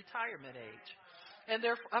they get retirement age. And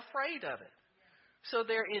they're afraid of it. So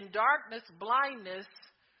they're in darkness, blindness,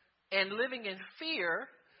 and living in fear.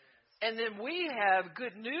 And then we have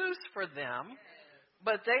good news for them,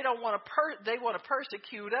 but they don't want to they want to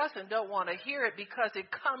persecute us and don't want to hear it because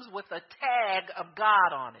it comes with a tag of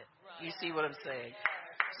God on it. You see what I'm saying?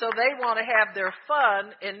 So they want to have their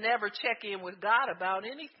fun and never check in with God about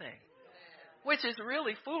anything. Which is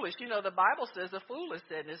really foolish. You know, the Bible says the fool has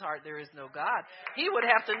said in his heart there is no God. He would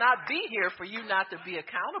have to not be here for you not to be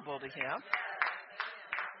accountable to Him.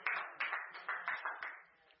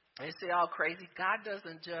 They say, all crazy. God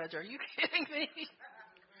doesn't judge. Are you kidding me?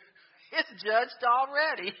 It's judged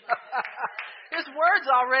already. His word's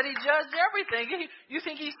already judged everything. You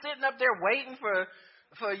think He's sitting up there waiting for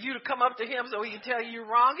you to come up to Him so He can tell you you're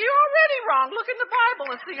wrong? You're already wrong. Look in the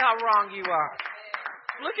Bible and see how wrong you are.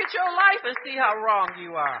 Look at your life and see how wrong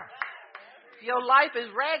you are. Your life is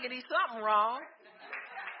raggedy, something wrong.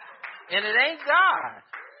 And it ain't God.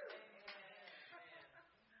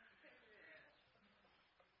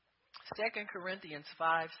 2 Corinthians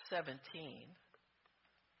 5:17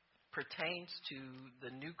 pertains to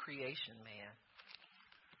the new creation man.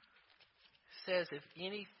 It says, if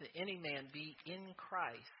any man be in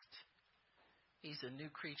Christ, he's a new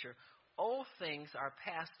creature. Old things are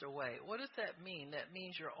passed away. What does that mean? That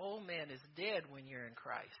means your old man is dead when you're in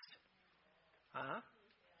Christ. Huh?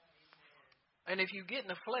 And if you get in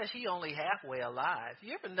the flesh, he only halfway alive.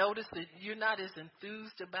 You ever notice that you're not as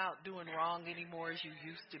enthused about doing wrong anymore as you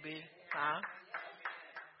used to be? Huh?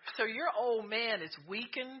 So your old man is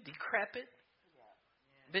weakened, decrepit,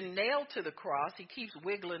 been nailed to the cross. He keeps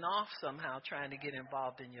wiggling off somehow trying to get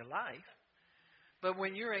involved in your life. But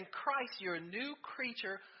when you're in Christ, you're a new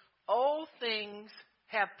creature. Old things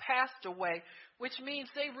have passed away, which means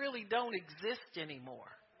they really don't exist anymore.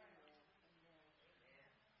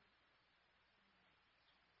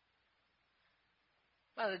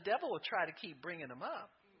 Now, the devil will try to keep bringing them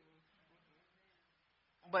up.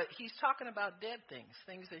 But he's talking about dead things,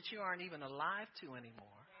 things that you aren't even alive to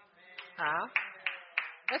anymore. Huh?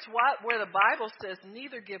 That's where the Bible says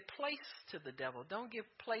neither give place to the devil. Don't give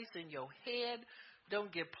place in your head.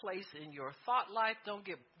 Don't give place in your thought life. Don't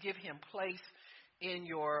give him place in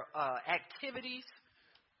your activities.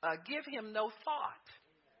 Give him no thought.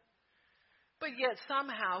 But yet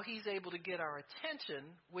somehow he's able to get our attention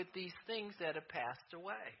with these things that have passed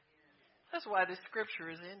away. That's why this scripture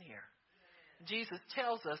is in here. Jesus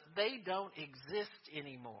tells us they don't exist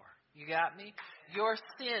anymore. You got me? Your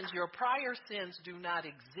sins, your prior sins do not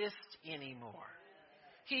exist anymore.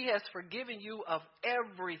 He has forgiven you of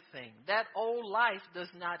everything. That old life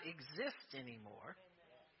does not exist anymore.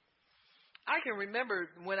 I can remember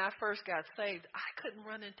when I first got saved, I couldn't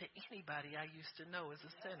run into anybody I used to know as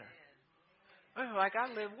a sinner. Like I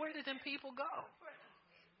lived, where did them people go?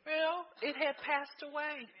 Well, it had passed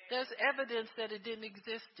away. There's evidence that it didn't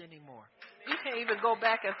exist anymore. You can't even go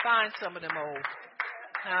back and find some of them old.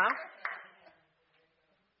 Huh?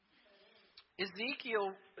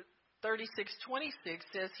 Ezekiel 36:26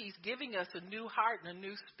 says He's giving us a new heart and a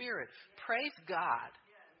new spirit. Praise God.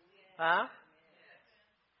 Huh?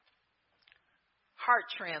 Heart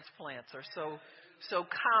transplants are so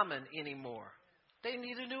common anymore. They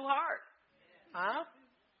need a new heart. Huh?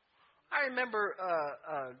 I remember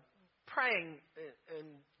praying in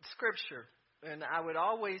Scripture, and I would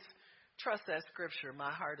always trust that Scripture.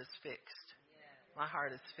 My heart is fixed. My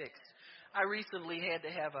heart is fixed. I recently had to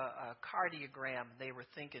have a cardiogram. They were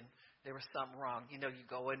thinking there was something wrong. You know, you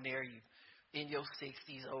go in there, you in your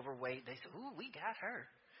 60s, overweight. They said, "Ooh, we got her.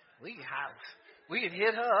 We can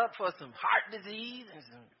hit her up for some heart disease and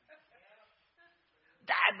some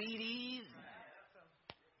diabetes, and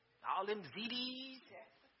all them ZDs."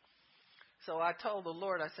 So I told the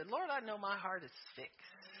Lord, I said, "Lord, I know my heart is fixed.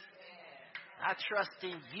 I trust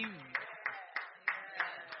in you."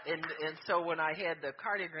 And so when I had the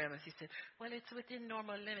cardiogram, he said, "Well, it's within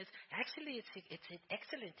normal limits. Actually, it's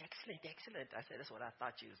excellent. I said, "That's what I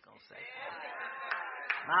thought you was going to say."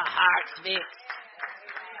 My heart's fixed.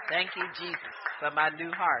 Thank you, Jesus, for my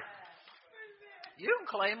new heart. You can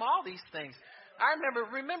claim all these things. I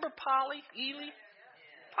remember Polly, Ely?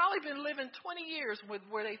 Polly been living 20 years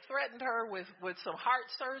where they threatened her with some heart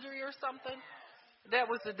surgery or something. That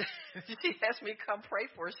was the day she asked me to come pray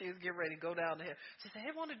for her. She was getting ready to go down there. She said,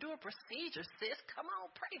 "They want to do a procedure, sis. Come on,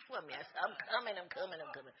 pray for me." I said, I'm coming.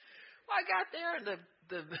 Well, I got there and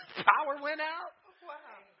the power went out. Wow.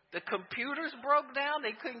 The computers broke down.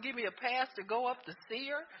 They couldn't give me a pass to go up to see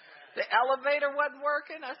her. The elevator wasn't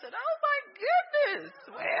working. I said, "Oh, my goodness.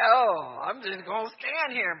 Well, I'm just going to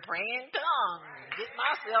stand here and pray in tongues and get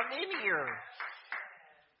myself in here."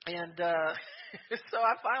 And so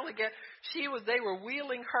I finally they were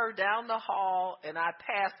wheeling her down the hall, and I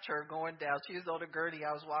passed her going down. She was on a gurney.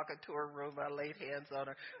 I was walking to her room. I laid hands on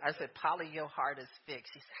her. I said, "Polly, your heart is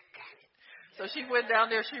fixed." She said, "I got it." So she went down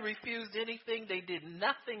there. She refused anything. They did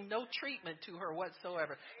nothing, no treatment to her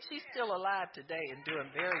whatsoever. She's still alive today and doing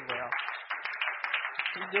very well.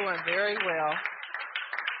 She's doing very well.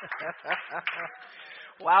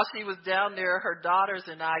 While she was down there, her daughters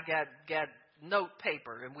and I got note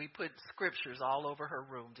paper, and we put scriptures all over her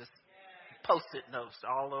room, just Post-it notes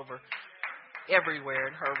all over everywhere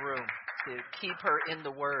in her room to keep her in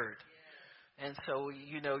the Word. And so,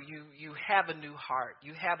 you have a new heart.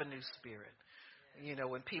 You have a new spirit.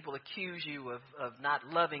 When people accuse you of not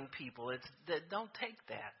loving people, don't take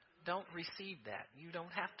that. Don't receive that. You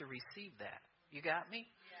don't have to receive that. You got me?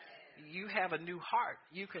 You have a new heart.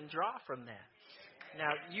 You can draw from that.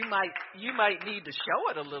 Now, you might need to show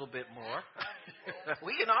it a little bit more.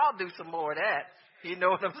 We can all do some more of that. You know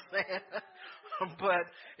what I'm saying? But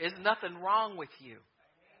there's nothing wrong with you.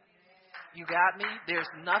 You got me? There's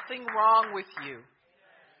nothing wrong with you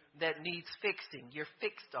that needs fixing. You're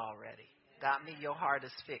fixed already. Got me? Your heart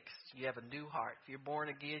is fixed. You have a new heart. If you're born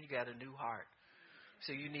again, you got a new heart.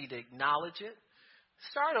 So you need to acknowledge it.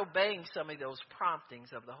 Start obeying some of those promptings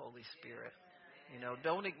of the Holy Spirit.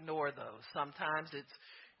 Don't ignore those. Sometimes it's,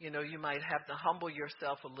 you might have to humble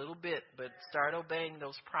yourself a little bit, but start obeying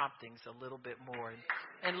those promptings a little bit more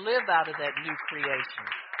and live out of that new creation.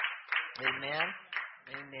 Amen.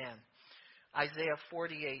 Amen. Isaiah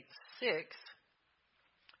 48:6.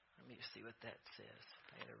 Let me see what that says.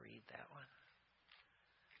 I had to read that one.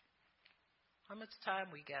 How much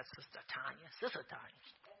time we got, Sister Tanya? Sister Tanya.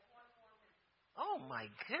 Oh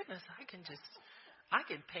my goodness! I can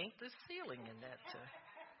paint the ceiling in that.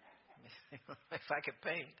 If I could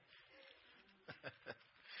paint.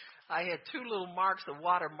 I had 2 little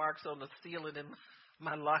water marks on the ceiling in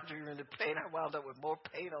my laundry room to paint. I wound up with more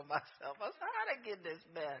paint on myself. I said, "How'd I get this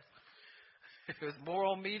mess?" It was more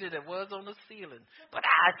on me than it was on the ceiling. But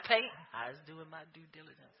I was painting. I was doing my due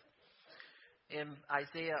diligence. In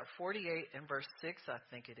Isaiah 48 and verse 6, I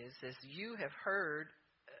think it is, says,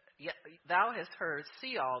 "Thou hast heard,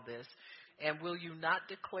 see all this, and will you not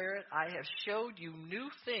declare it? I have showed you new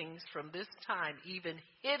things from this time, even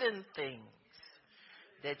hidden things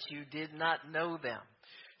that you did not know them."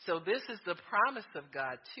 So this is the promise of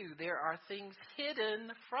God, too. There are things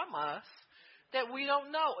hidden from us that we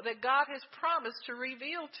don't know, that God has promised to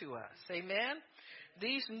reveal to us. Amen?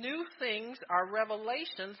 These new things are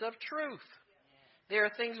revelations of truth. There are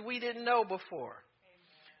things we didn't know before.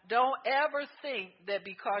 Don't ever think that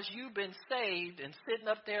because you've been saved and sitting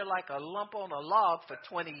up there like a lump on a log for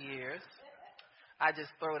 20 years, I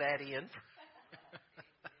just throw that in,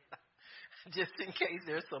 just in case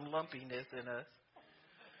there's some lumpiness in us.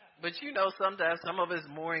 But sometimes some of us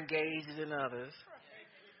more engaged than others.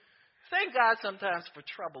 Thank God sometimes for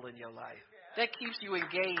trouble in your life. That keeps you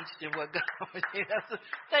engaged in what God is.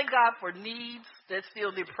 Thank God for needs that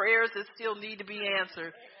still need, prayers that still need to be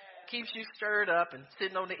answered. Keeps you stirred up and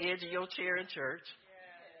sitting on the edge of your chair in church.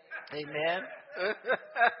 Amen.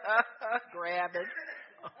 Grab it.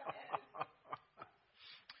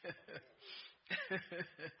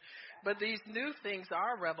 But these new things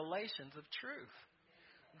are revelations of truth.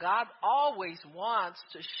 God always wants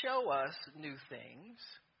to show us new things,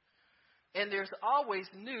 and there's always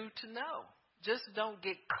new to know. Just don't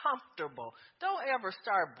get comfortable. Don't ever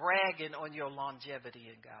start bragging on your longevity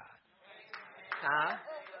in God. Huh?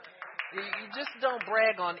 You just don't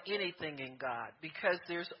brag on anything in God, because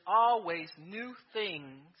there's always new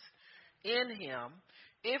things in Him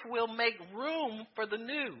if we'll make room for the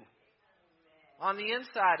new on the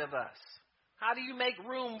inside of us. How do you make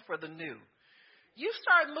room for the new? You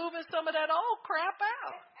start moving some of that old crap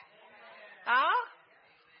out.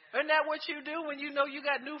 Huh? Isn't that what you do when you know you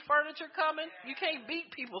got new furniture coming? You can't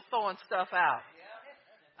beat people throwing stuff out.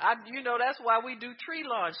 That's why we do tree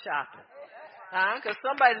lawn shopping. Because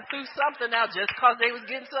somebody threw something out just because they was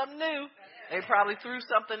getting something new. They probably threw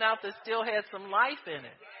something out that still had some life in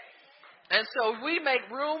it. And so we make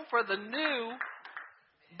room for the new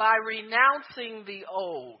by renouncing the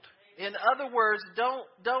old. In other words, don't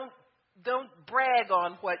brag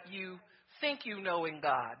on what you think you know in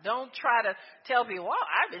God. Don't try to tell me, well,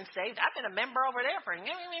 I've been saved. I've been a member over there for...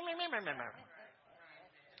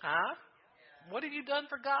 Huh? What have you done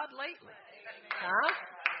for God lately? Huh?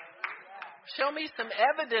 Show me some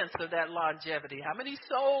evidence of that longevity. How many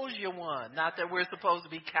souls you won? Not that we're supposed to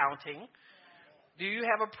be counting. Do you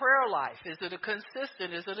have a prayer life? Is it a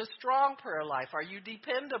consistent? Is it a strong prayer life? Are you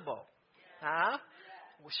dependable? Huh?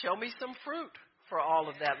 Well, show me some fruit for all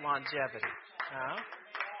of that longevity. Huh?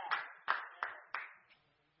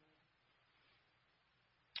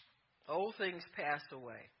 Old things pass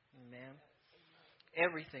away. Amen.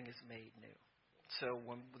 Everything is made new. So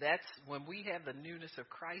when we have the newness of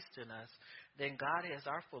Christ in us, then God has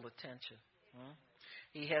our full attention.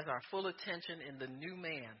 He has our full attention in the new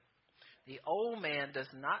man. The old man does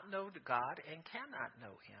not know God and cannot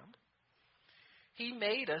know Him. He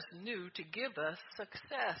made us new to give us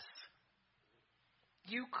success.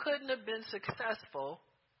 You couldn't have been successful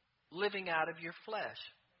living out of your flesh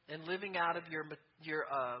and living out of your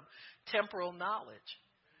temporal knowledge.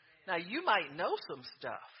 Now, you might know some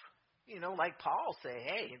stuff. Like Paul said,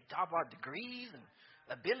 hey, talk about degrees and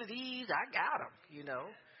abilities, I got them,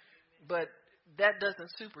 But that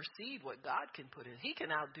doesn't supersede what God can put in. He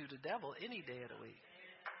can outdo the devil any day of the week.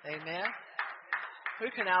 Amen? Who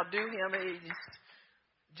can outdo him?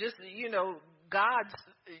 God's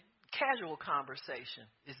casual conversation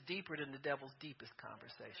is deeper than the devil's deepest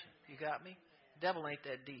conversation. You got me? The devil ain't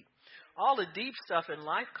that deep. All the deep stuff in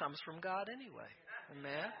life comes from God anyway.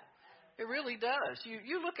 Amen? It really does.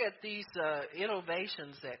 You look at these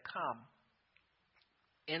innovations that come,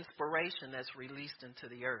 inspiration that's released into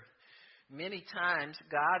the earth. Many times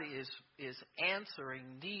God is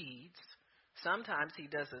answering needs. Sometimes He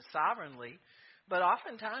does it sovereignly, but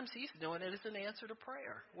oftentimes He's doing it as an answer to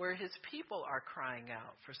prayer, where His people are crying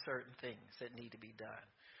out for certain things that need to be done.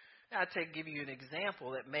 Now, I'll give you an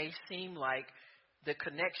example that may seem like the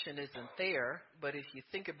connection isn't there, but if you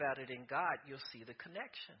think about it in God, you'll see the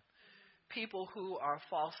connection. People who are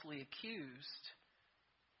falsely accused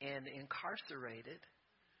and incarcerated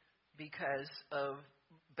because of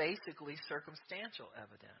basically circumstantial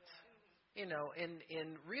evidence.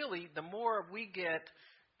 And really, the more we get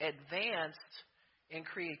advanced in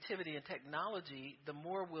creativity and technology, the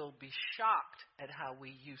more we'll be shocked at how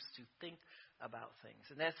we used to think about things.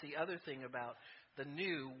 And that's the other thing about the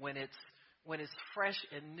new, when it's fresh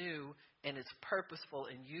and new and it's purposeful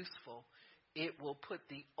and useful, it will put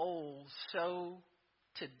the old so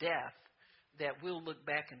to death that we'll look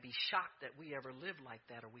back and be shocked that we ever lived like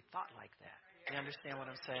that or we thought like that. You understand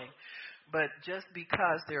what I'm saying? But just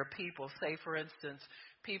because there are people, say for instance,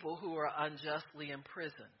 people who are unjustly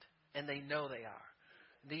imprisoned, and they know they are.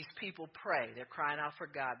 These people pray. They're crying out for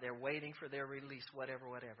God. They're waiting for their release, whatever.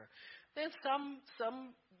 Then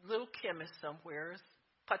some little chemist somewhere is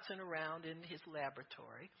putzing around in his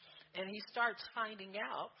laboratory, and he starts finding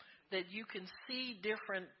out that you can see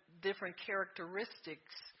different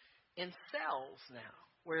characteristics in cells now.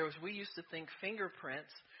 Whereas we used to think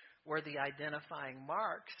fingerprints were the identifying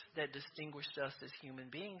marks that distinguished us as human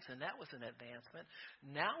beings, and that was an advancement.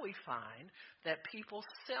 Now we find that people's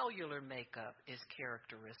cellular makeup is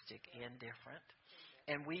characteristic and different,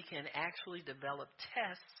 and we can actually develop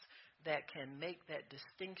tests that can make that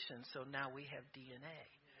distinction, so now we have DNA.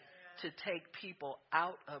 To take people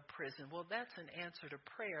out of prison. Well, that's an answer to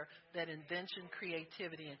prayer that invention,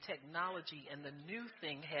 creativity, and technology and the new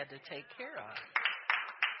thing had to take care of.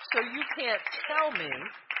 So you can't tell me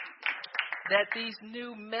that these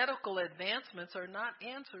new medical advancements are not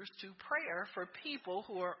answers to prayer for people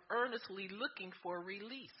who are earnestly looking for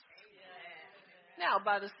release. Now,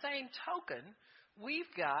 by the same token, we've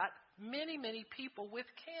got many, many people with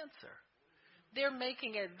cancer. They're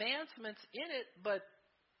making advancements in it, but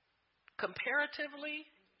comparatively,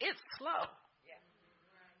 it's slow.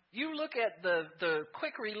 You look at the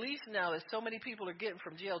quick release now that so many people are getting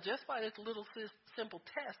from jail just by this little simple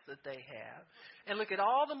test that they have. And look at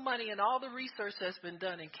all the money and all the research that's been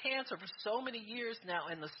done in cancer for so many years now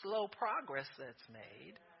and the slow progress that's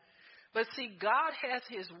made. But see, God has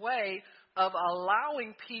his way of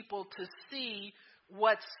allowing people to see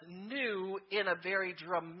what's new in a very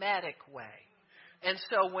dramatic way. And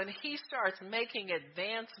so when he starts making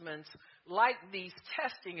advancements like these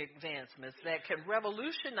testing advancements that can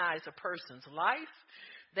revolutionize a person's life,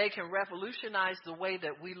 they can revolutionize the way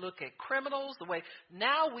that we look at criminals, the way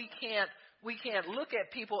now we can't look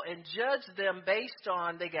at people and judge them based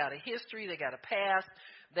on they got a history, they got a past,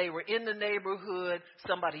 they were in the neighborhood,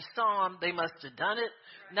 somebody saw them, they must have done it.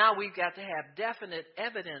 Now we've got to have definite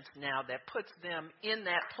evidence now that puts them in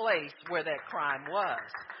that place where that crime was.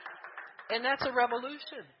 And that's a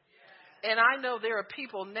revolution. And I know there are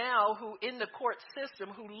people now who in the court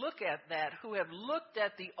system who look at that, who have looked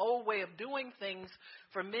at the old way of doing things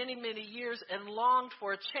for many, many years and longed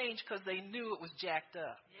for a change because they knew it was jacked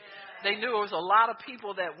up. They knew there was a lot of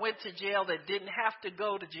people that went to jail that didn't have to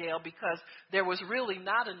go to jail because there was really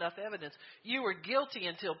not enough evidence. You were guilty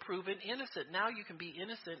until proven innocent. Now you can be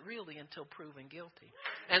innocent really until proven guilty.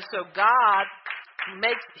 And so God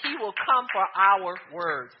he will come for our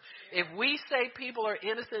words. If we say people are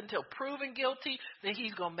innocent until proven guilty, then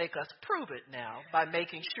he's going to make us prove it now by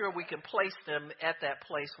making sure we can place them at that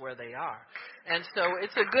place where they are. And so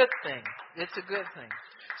it's a good thing. It's a good thing.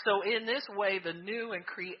 So in this way, the new and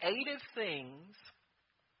creative things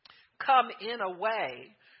come in a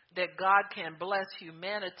way that God can bless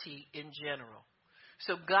humanity in general.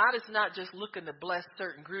 So God is not just looking to bless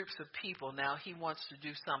certain groups of people now. He wants to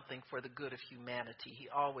do something for the good of humanity. He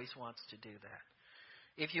always wants to do that.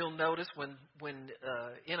 If you'll notice when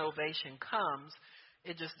innovation comes,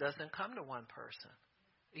 it just doesn't come to one person.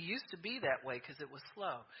 It used to be that way because it was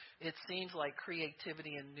slow. It seems like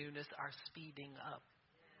creativity and newness are speeding up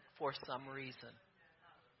for some reason.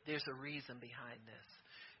 There's a reason behind this.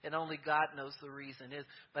 And only God knows the reason is.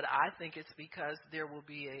 But I think it's because there will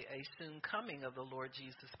be a soon coming of the Lord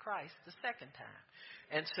Jesus Christ the second time.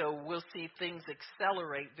 And so we'll see things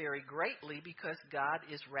accelerate very greatly because God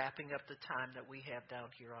is wrapping up the time that we have down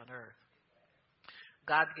here on earth.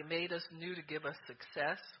 God made us new to give us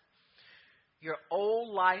success. Your old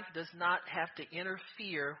life does not have to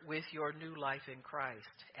interfere with your new life in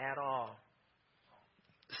Christ at all.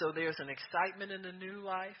 So there's an excitement in the new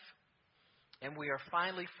life. And we are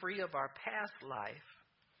finally free of our past life,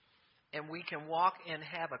 and we can walk and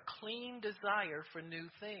have a clean desire for new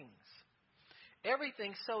things.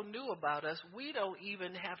 Everything's so new about us, we don't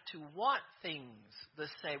even have to want things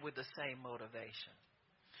with the same motivation.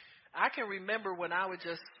 I can remember when I would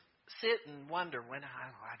just sit and wonder when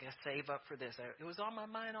I guess save up for this. It was on my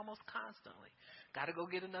mind almost constantly. Got to go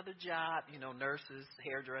get another job. You know, nurses,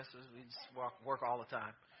 hairdressers, we just work all the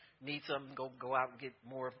time. Need something, go out and get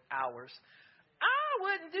more hours. I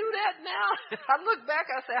wouldn't do that now. I look back,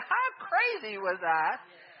 I say, how crazy was I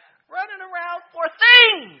running around for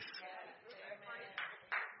things?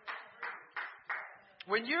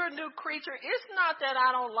 When you're a new creature, it's not that I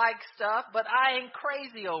don't like stuff, but I ain't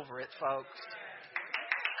crazy over it, folks.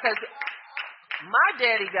 Because my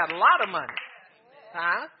daddy got a lot of money.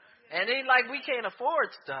 Huh? And it ain't like we can't afford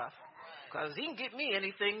stuff. Because he can get me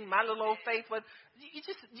anything, my little old faith, but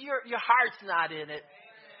your heart's not in it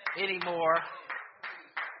anymore.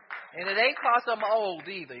 And it ain't cause I'm old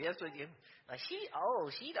either. That's what she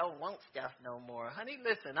old. She don't want stuff no more. Honey,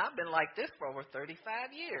 listen, I've been like this for over 35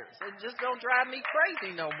 years. It just don't drive me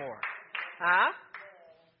crazy no more. Huh?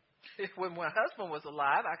 When my husband was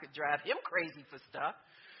alive, I could drive him crazy for stuff.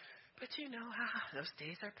 But you know, those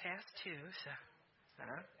days are past too. So,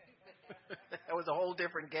 huh? That was a whole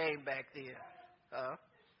different game back then.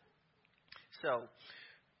 So,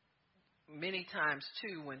 many times,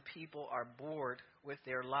 too, when people are bored with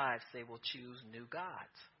their lives, they will choose new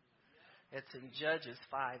gods. It's in Judges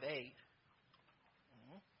 5:8.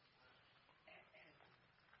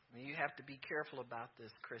 You have to be careful about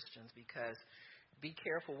this, Christians, because be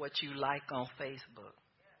careful what you like on Facebook.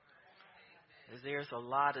 Because there's a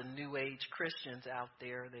lot of New Age Christians out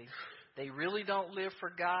there. They really don't live for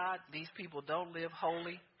God. These people don't live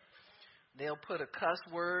holy. They'll put a cuss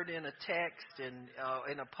word in a text and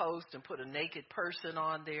in a post and put a naked person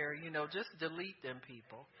on there. You know, just delete them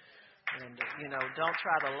people. And, you know, don't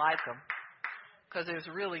try to like them. Because there's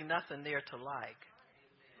really nothing there to like.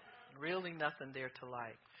 Really nothing there to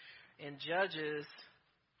like. In Judges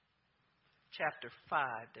chapter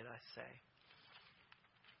 5, did I say?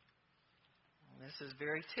 This is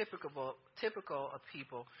very typical of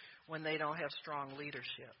people when they don't have strong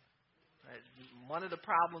leadership. One of the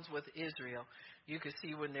problems with Israel, you could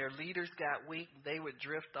see when their leaders got weak, they would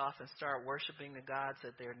drift off and start worshiping the gods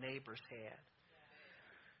that their neighbors had.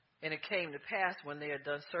 And it came to pass when they had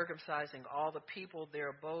done circumcising all the people, their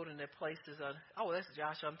abode and their places on. Oh, that's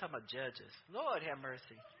Joshua. I'm talking about Judges. Lord have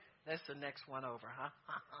mercy. That's the next one over, huh?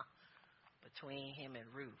 Between him and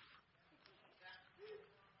Ruth.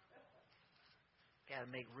 Got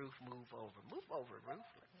to make Ruth move over. Move over, Ruth.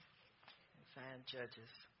 Find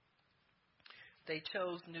Judges. They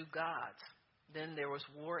chose new gods. Then there was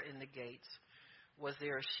war in the gates. Was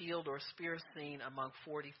there a shield or spear seen among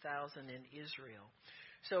 40,000 in Israel?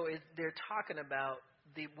 So they're talking about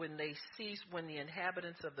when they ceased, when the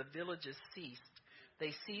inhabitants of the villages ceased,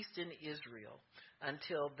 they ceased in Israel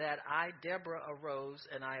until that I, Deborah, arose,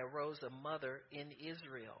 and I arose a mother in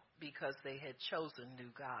Israel because they had chosen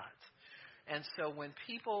new gods. And so when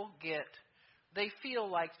people they feel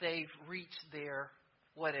like they've reached their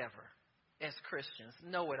whatever as Christians,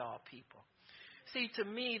 know-it-all people. See, to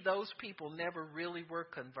me, those people never really were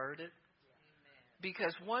converted.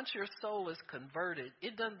 Because once your soul is converted,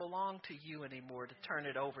 it doesn't belong to you anymore to turn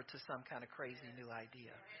it over to some kind of crazy new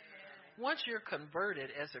idea. Once you're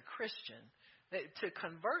converted as a Christian, to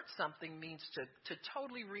convert something means to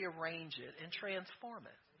totally rearrange it and transform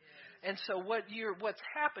it. And so what's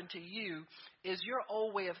happened to you is your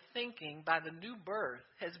old way of thinking by the new birth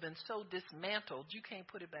has been so dismantled, you can't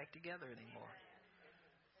put it back together anymore.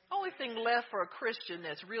 Only thing left for a Christian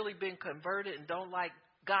that's really been converted and don't like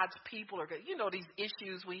God's people, these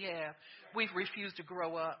issues we have. We've refused to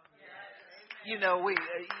grow up.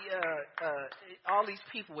 All these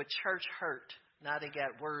people with church hurt. Now they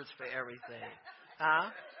got words for everything.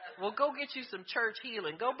 Huh? Well, go get you some church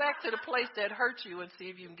healing. Go back to the place that hurt you and see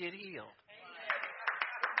if you can get healed.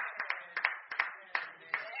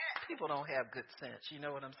 People don't have good sense. You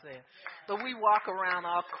know what I'm saying? But we walk around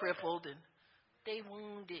all crippled and they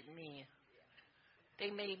wounded me. They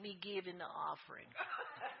made me give in the offering.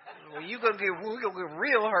 Well, we're gonna get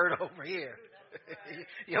real hurt over here.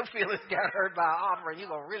 Your feelings got hurt by offering. You're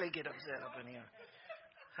gonna really get upset up in here,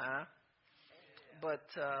 huh? But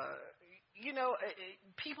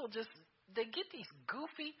people they get these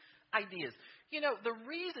goofy ideas. The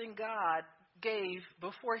reason God gave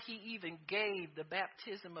before He even gave the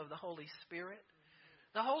baptism of the Holy Spirit.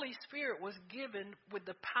 The Holy Spirit was given with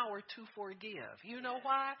the power to forgive. You know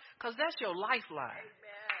why? Because that's your lifeline.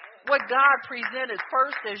 What God presented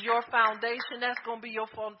first as your foundation, that's going to be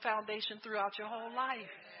your foundation throughout your whole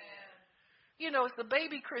life. It's the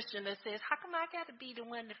baby Christian that says, how come I got to be the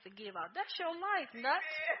one to forgive all? That's your life, nuts.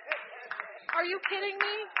 Are you kidding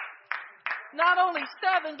me? Not only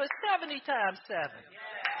 7, but 70 times 7.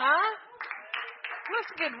 Huh?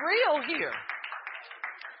 Let's get real here.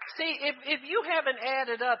 See, if you haven't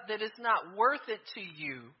added up that it's not worth it to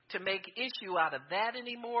you to make issue out of that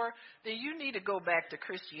anymore, then you need to go back to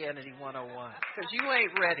Christianity 101 because you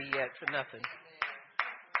ain't ready yet for nothing.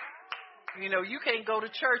 You can't go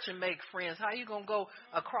to church and make friends. How you going to go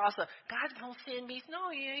across God's going to send me?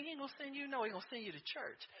 No, He ain't going to send you. No, He's going to send you to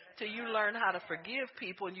church till you learn how to forgive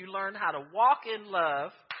people and you learn how to walk in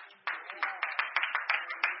love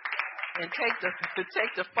and take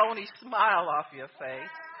the phony smile off your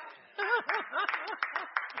face.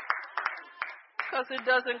 Because it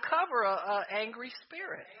doesn't cover a angry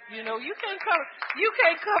spirit. You can't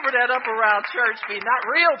cover that up around church people, not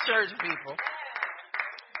real church people.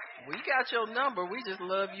 We got your number. We just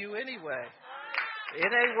love you anyway.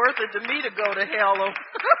 It ain't worth it to me to go to hell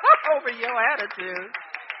over your attitude.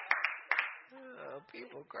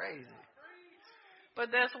 People crazy.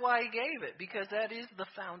 But that's why He gave it, because that is the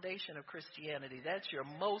foundation of Christianity. That's your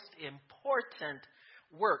most important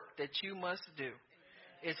work that you must do,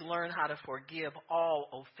 is learn how to forgive all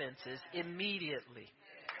offenses immediately.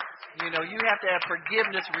 You have to have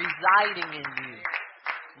forgiveness residing in you.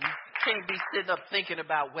 You can't be sitting up thinking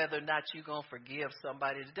about whether or not you're going to forgive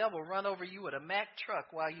somebody. The devil run over you with a Mack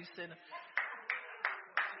truck while you sitting.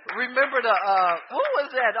 Remember who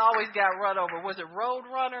was that always got run over? Was it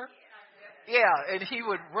Roadrunner? Yeah, and he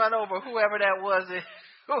would run over whoever that was,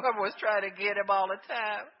 whoever was trying to get him all the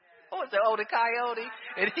time. What was it, the Coyote?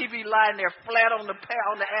 And he'd be lying there flat on the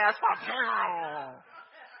asphalt.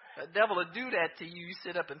 The devil will do that to you. You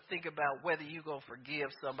sit up and think about whether you're going to forgive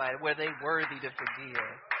somebody, whether they're worthy to forgive.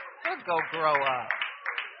 Let's go grow up.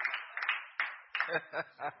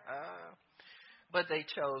 But they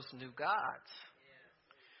chose new gods.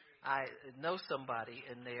 I know somebody,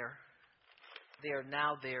 and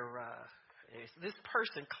this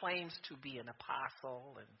person claims to be an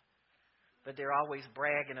apostle, but they're always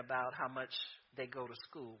bragging about how much they go to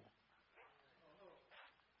school.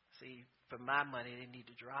 See, for my money, they need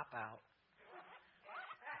to drop out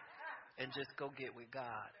and just go get with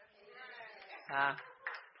God. Huh?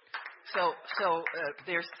 So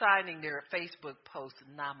they're signing their Facebook post,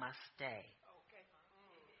 Namaste.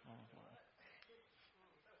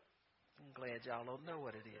 I'm glad y'all don't know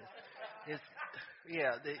what it is.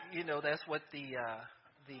 That's what the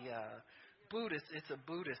Buddhist, it's a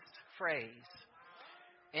Buddhist phrase.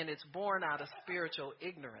 And it's born out of spiritual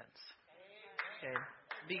ignorance. Okay?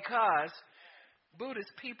 Because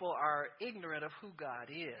Buddhist people are ignorant of who God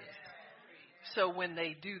is. So when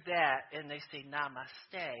they do that and they say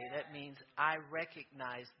Namaste, that means I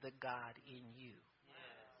recognize the God in you.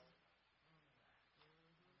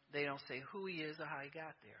 They don't say who he is or how he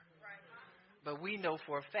got there. But we know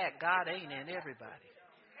for a fact God ain't in everybody.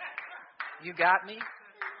 You got me?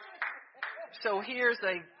 So here's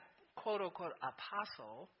a quote-unquote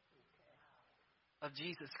apostle of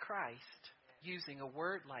Jesus Christ using a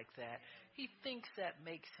word like that. He thinks that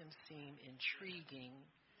makes him seem intriguing,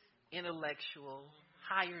 intellectual,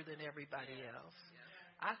 higher than everybody else.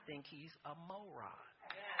 I think he's a moron.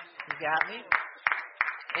 You got me?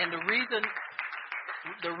 And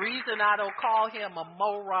the reason I don't call him a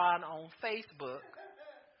moron on Facebook,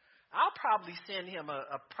 I'll probably send him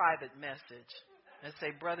a private message and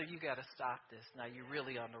say, brother, you got to stop this. Now you're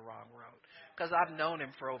really on the wrong road. Because I've known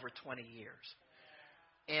him for over 20 years.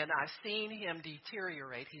 And I've seen him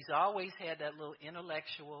deteriorate. He's always had that little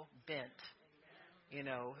intellectual bent,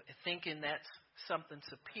 thinking that's something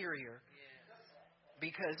superior.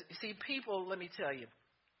 Because, see, people, let me tell you,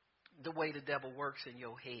 the way the devil works in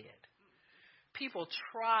your head. People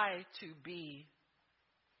try to be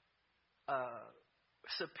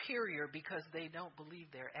superior because they don't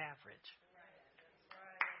believe they're average.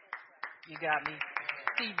 You got me?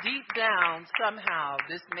 See, deep down, somehow,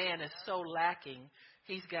 this man is so lacking,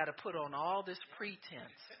 he's got to put on all this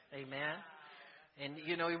pretense. Amen? And,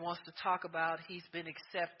 he wants to talk about he's been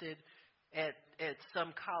accepted at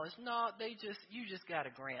some college. No, you just got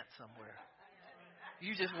a grant somewhere.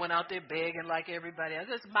 You just went out there begging like everybody else.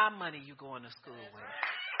 That's my money you going to school with.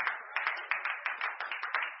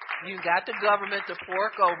 You got the government to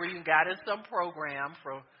fork over. You got in some program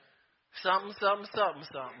for something.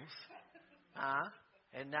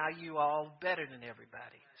 And now you all better than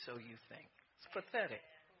everybody, so you think. It's pathetic.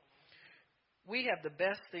 We have the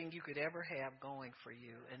best thing you could ever have going for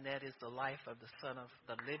you, and that is the life of the Son of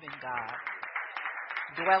the living God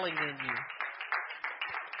dwelling in you.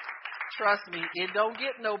 Trust me, it don't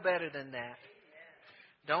get no better than that.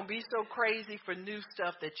 Don't be so crazy for new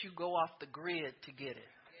stuff that you go off the grid to get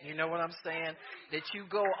it. You know what I'm saying? That you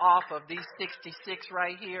go off of these 66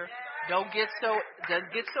 right here. Don't get so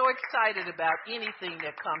excited about anything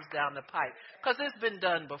that comes down the pipe. Because it's been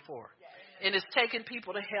done before. And it's taken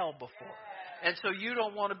people to hell before. And so you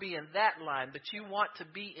don't want to be in that line, but you want to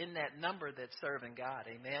be in that number that's serving God.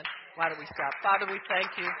 Amen? Why don't we stop? Father, we thank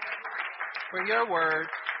you for your word.